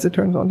the lights, it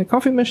turns on the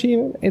coffee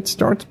machine, it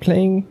starts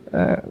playing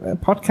a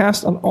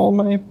podcast on all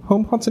my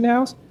HomePods in the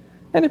house,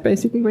 and it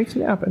basically wakes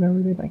me up, and I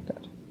really like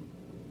that.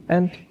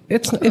 And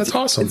that's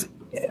awesome.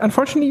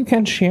 Unfortunately, you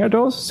can't share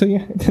those, so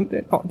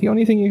the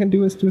only thing you can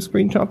do is do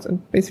screenshots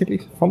and basically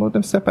follow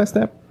them step by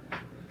step.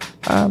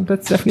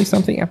 That's definitely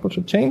something Apple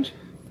should change,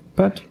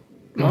 but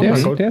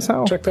there's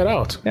how. Check that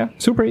out. Yeah,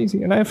 super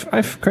easy, and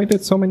I've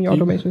created so many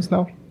automations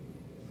now.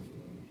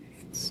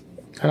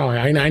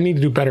 I need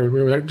to do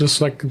better. Just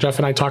like Jeff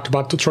and I talked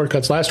about the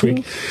shortcuts last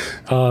week.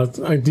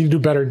 I need to do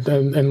better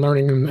in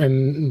learning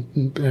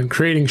and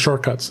creating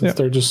shortcuts. Yeah.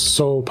 They're just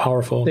so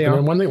powerful.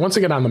 And once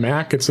they get on the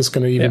Mac, it's just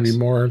going to even be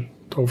more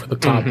over the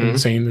top and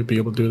insane to be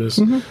able to do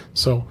this.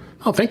 So,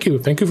 thank you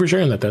for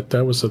sharing that.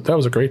 That was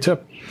a great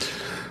tip.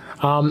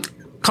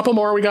 Couple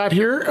more we got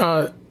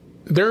here.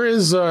 There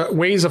is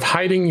ways of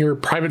hiding your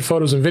private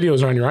photos and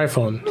videos on your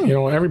iPhone. You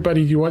know,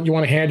 everybody, you want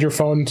to hand your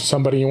phone to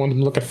somebody, you want them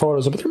to look at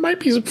photos, but there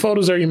might be some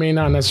photos there you may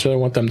not necessarily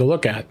want them to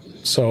look at.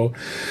 So,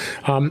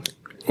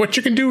 what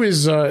you can do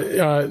is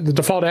the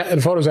default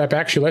Photos app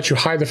actually lets you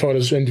hide the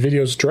photos and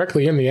videos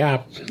directly in the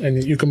app,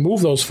 and you can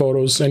move those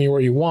photos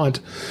anywhere you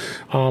want.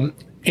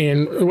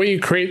 And the way you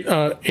create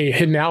a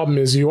hidden album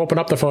is you open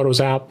up the Photos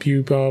app,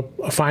 you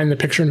find the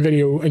picture and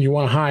video, and you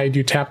want to hide.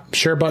 You tap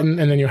Share button,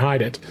 and then you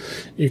hide it.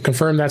 You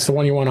confirm that's the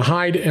one you want to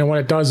hide, and what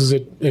it does is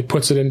it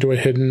puts it into a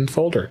hidden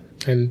folder.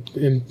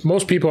 And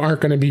most people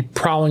aren't going to be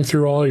prowling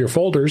through all your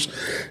folders,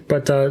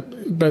 but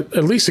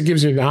at least it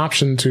gives you an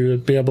option to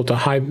be able to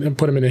hide and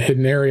put them in a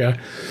hidden area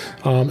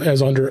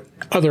as under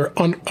other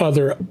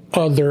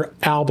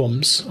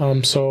albums. I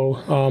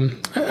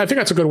think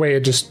that's a good way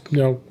of just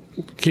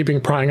keeping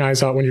prying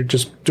eyes out when you're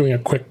just doing a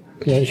quick,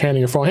 handing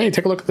your phone, hey,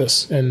 take a look at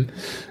this, and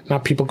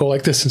not people go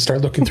like this and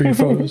start looking through your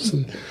photos.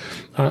 And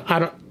I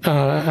don't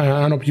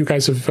know if you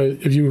guys have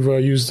if you've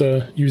used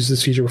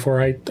this feature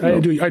before. I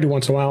do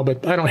once in a while,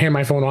 but I don't hand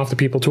my phone off to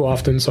people too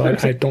often, so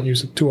I don't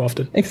use it too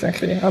often.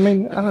 Exactly. I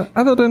mean,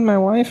 other than my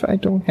wife, I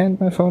don't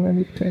hand my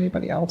phone to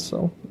anybody else,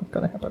 so not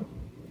gonna happen.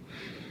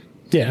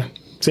 Yeah,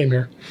 same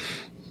here.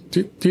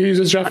 Do you use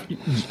this, Jeff?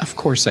 Of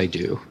course I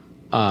do.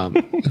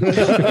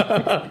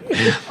 The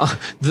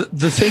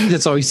thing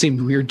that's always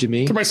seemed weird to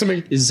me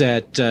is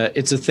that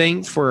it's a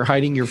thing for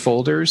hiding your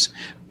folders,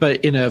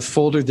 but in a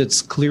folder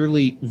that's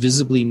clearly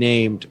visibly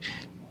named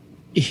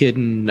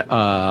hidden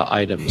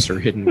items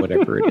or hidden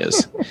whatever it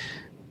is.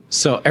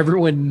 So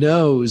everyone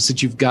knows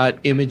that you've got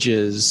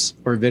images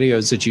or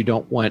videos that you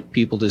don't want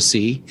people to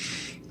see,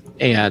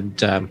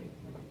 and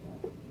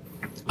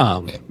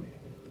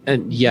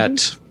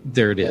yet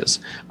there it is.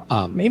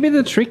 Maybe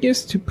the trick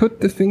is to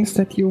put the things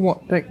that you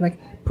want,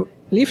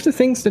 leave the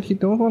things that you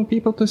don't want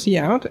people to see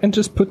out, and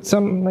just put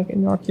some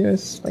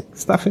innocuous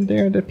stuff in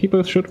there that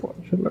people should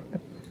look at,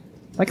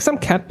 like some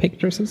cat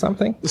pictures or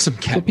something. Some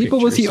cat so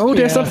people will see,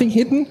 there's something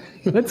hidden.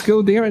 Let's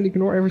go there and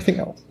ignore everything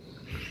else.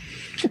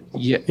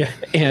 Yeah.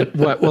 And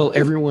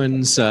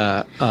everyone's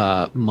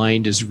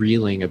mind is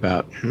reeling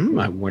about.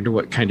 I wonder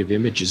what kind of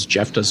images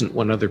Jeff doesn't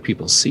want other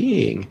people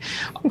seeing.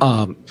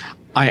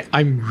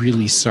 I'm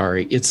really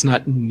sorry. It's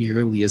not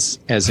nearly as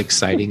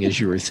exciting as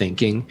you were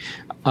thinking.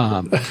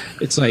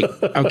 It's like,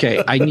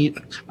 okay,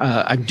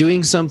 I'm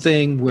doing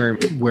something where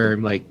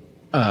I'm like,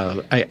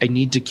 I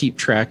need to keep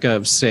track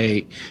of,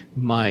 say,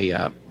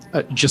 my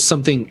just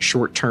something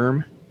short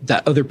term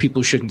that other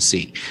people shouldn't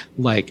see.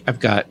 Like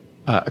I've got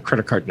a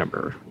credit card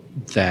number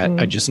that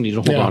I just need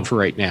to hold on for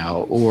right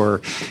now,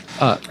 or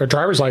a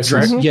driver's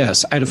license.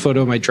 Yes, I had a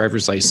photo of my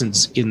driver's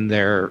license in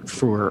there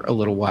for a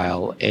little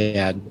while,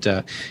 and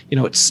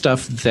it's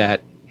stuff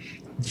that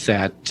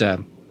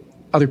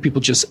other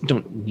people just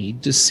don't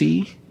need to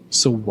see.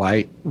 So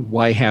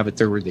why have it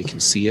there where they can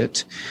see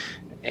it?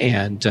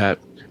 And I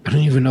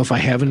don't even know if I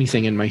have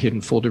anything in my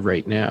hidden folder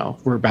right now.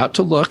 We're about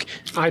to look.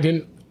 I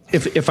didn't.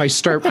 If I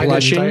start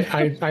blushing,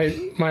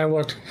 I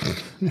looked.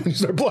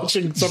 Start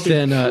blushing.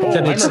 Then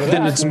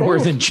it's more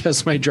than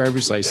just my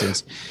driver's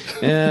license.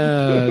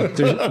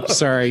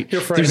 Sorry,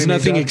 there's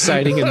nothing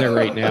exciting in there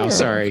right now.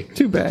 Sorry.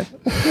 Too bad.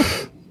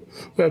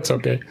 That's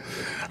okay.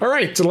 All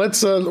right, so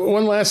let's.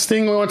 One last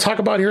thing we want to talk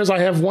about here is I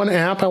have one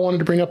app I wanted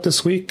to bring up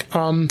this week.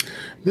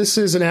 This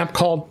is an app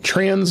called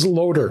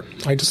Transloader.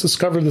 I just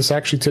discovered this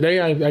actually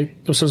today.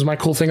 This was my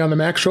cool thing on the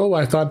Mac show.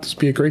 I thought this would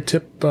be a great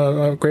tip,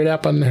 a great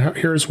app on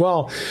here as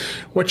well.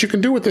 What you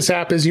can do with this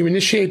app is you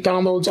initiate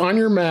downloads on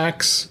your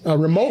Macs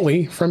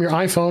remotely from your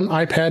iPhone,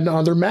 iPad, and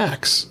other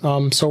Macs.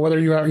 So whether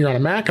you're on a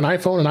Mac, an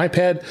iPhone, an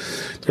iPad,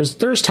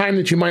 there's time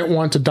that you might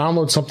want to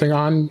download something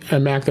on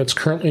a Mac that's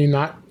currently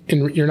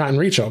you're not in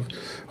reach of.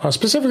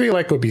 Specifically,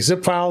 like it would be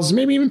zip files,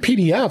 maybe even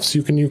PDFs.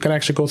 You can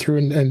actually go through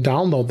and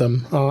download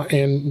them,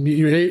 and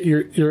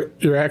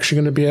you're actually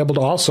going to be able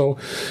to also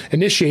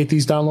initiate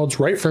these downloads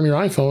right from your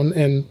iPhone.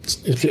 And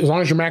as long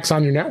as your Mac's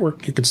on your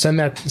network, you could send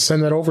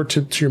that over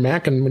to your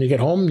Mac, and when you get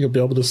home, you'll be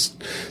able to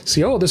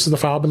see, this is the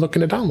file I've been looking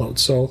to download.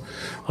 So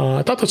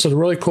I thought this was a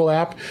really cool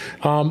app.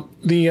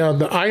 The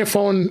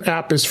iPhone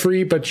app is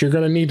free, but you're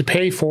going to need to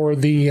pay for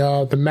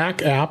the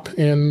Mac app.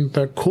 And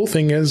the cool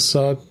thing is,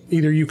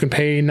 either you can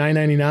pay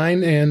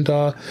 $9.99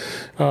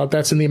 and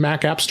that's in the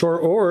Mac App Store,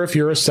 or if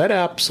you're a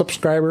SetApp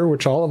subscriber,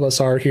 which all of us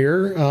are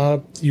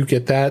here, you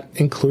get that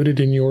included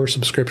in your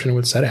subscription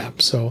with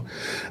SetApp. So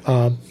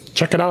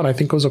check it out. I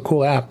think it was a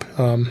cool app.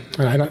 And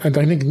I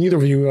think neither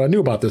of you knew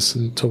about this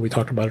until we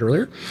talked about it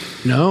earlier.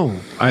 No,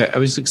 I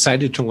was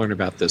excited to learn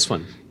about this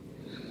one.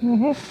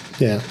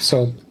 Mm-hmm. Yeah,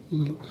 so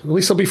at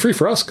least it'll be free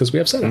for us because we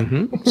have SetApp.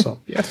 Mm-hmm. So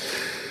yeah.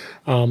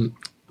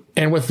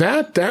 And with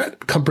that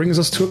brings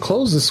us to a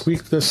close this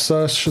week. This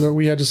show,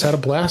 we had just had a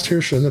blast here,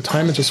 and the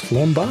time has just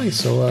flown by.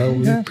 So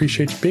we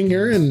appreciate you being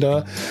here. And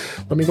let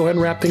me go ahead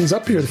and wrap things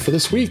up here for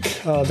this week.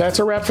 That's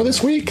a wrap for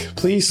this week.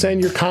 Please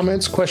send your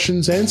comments,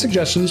 questions, and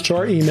suggestions to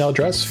our email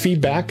address,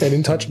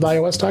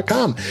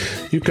 feedback@intouchwithios.com.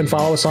 You can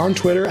follow us on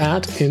Twitter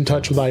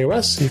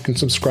 @intouchwithios. You can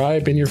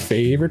subscribe in your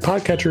favorite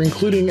podcatcher,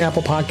 including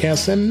Apple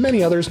Podcasts and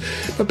many others.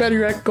 But better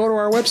yet, go to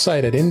our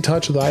website at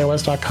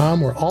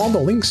intouchwithios.com, where all the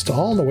links to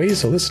all the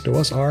ways to listen to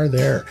us are are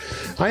there.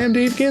 I am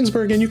Dave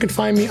Ginsburg, and you can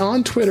find me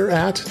on Twitter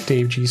at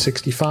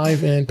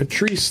DaveG65. And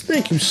Patrice,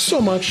 thank you so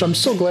much. I'm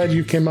so glad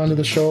you came onto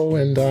the show.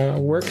 And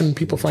where can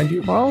people find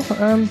you? Well,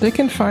 they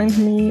can find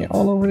me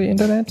all over the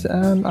internet.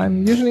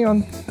 I'm usually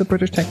on the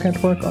British Tech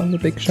Network, on The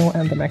Big Show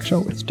and The Mac Show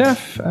with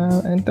Jeff.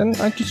 And then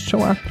I just show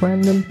up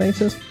random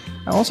places.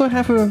 I also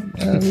have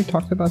we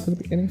talked about it at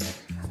the beginning.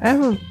 I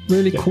have a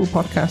really cool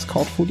podcast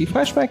called Foodie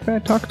Flashback where I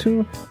talk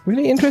to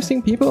really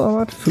interesting people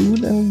about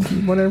food and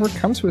whatever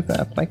comes with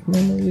that, like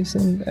memories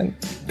and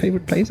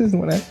favorite places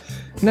and whatever.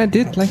 And I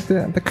did, like,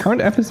 the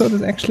current episode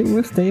is actually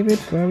with David,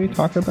 where we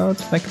talk about,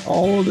 like,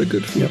 all the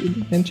good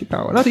food in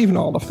Chicago. Not even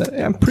all of that.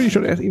 I'm pretty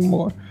sure there's even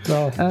more.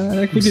 No,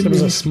 like it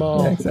was a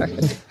small... Yeah,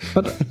 exactly.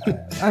 But,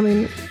 I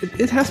mean,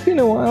 it has been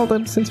a while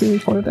since we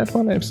recorded that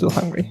one. I'm still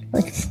hungry.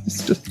 Like,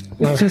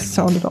 it just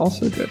sounded all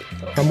so good.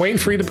 I'm waiting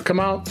for you to come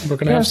out. We're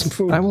going to have some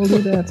food. I will do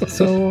that.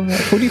 So,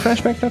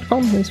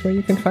 foodieflashback.com is where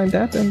you can find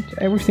that, and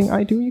everything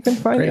I do you can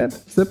find at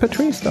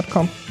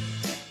thepatrice.com.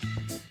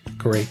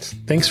 Great.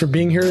 Thanks for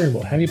being here.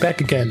 We'll have you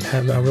back again. I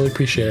really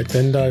appreciate it.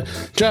 And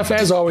Jeff,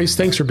 as always,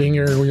 thanks for being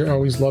here. We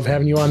always love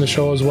having you on the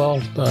show as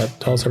well.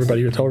 Tell us,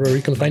 everybody, where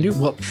you can find you.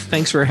 Well,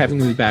 thanks for having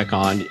me back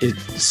on.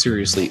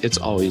 Seriously, it's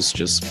always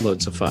just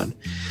loads of fun.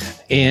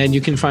 And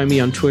you can find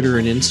me on Twitter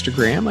and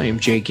Instagram. I am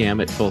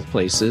JGammett, both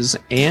places,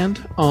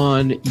 and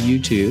on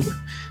YouTube.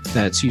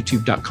 That's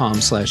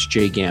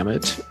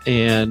youtube.com/JGammett.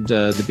 And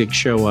The Big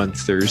Show on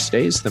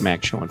Thursdays, The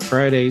Mac Show on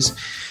Fridays,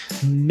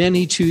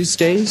 many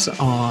Tuesdays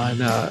on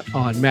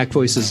Mac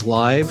Voices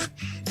Live.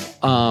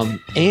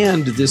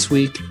 And this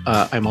week,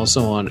 I'm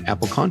also on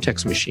Apple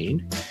Context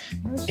Machine.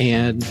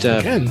 And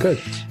again,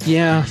 good.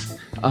 Yeah.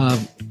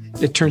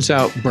 It turns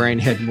out Brian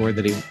had more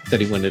that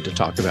he wanted to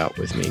talk about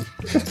with me.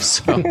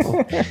 So,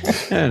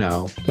 I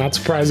know. Not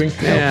surprising.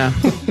 Yeah.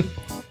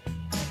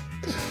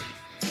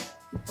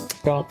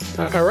 Well,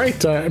 all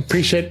right. I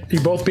appreciate you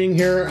both being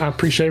here. I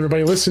appreciate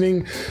everybody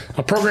listening.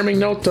 A programming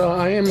note,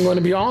 I am going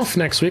to be off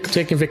next week. I'm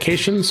taking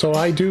vacation, so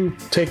I do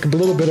take a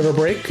little bit of a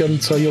break,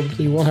 and so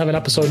you won't have an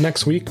episode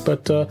next week,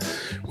 but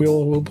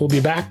we'll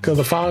be back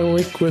the following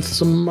week with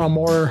some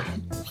more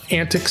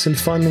antics and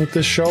fun with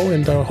this show,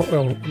 and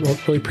we'll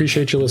really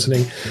appreciate you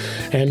listening.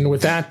 And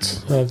with that,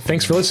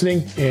 thanks for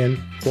listening, and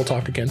we'll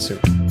talk again soon.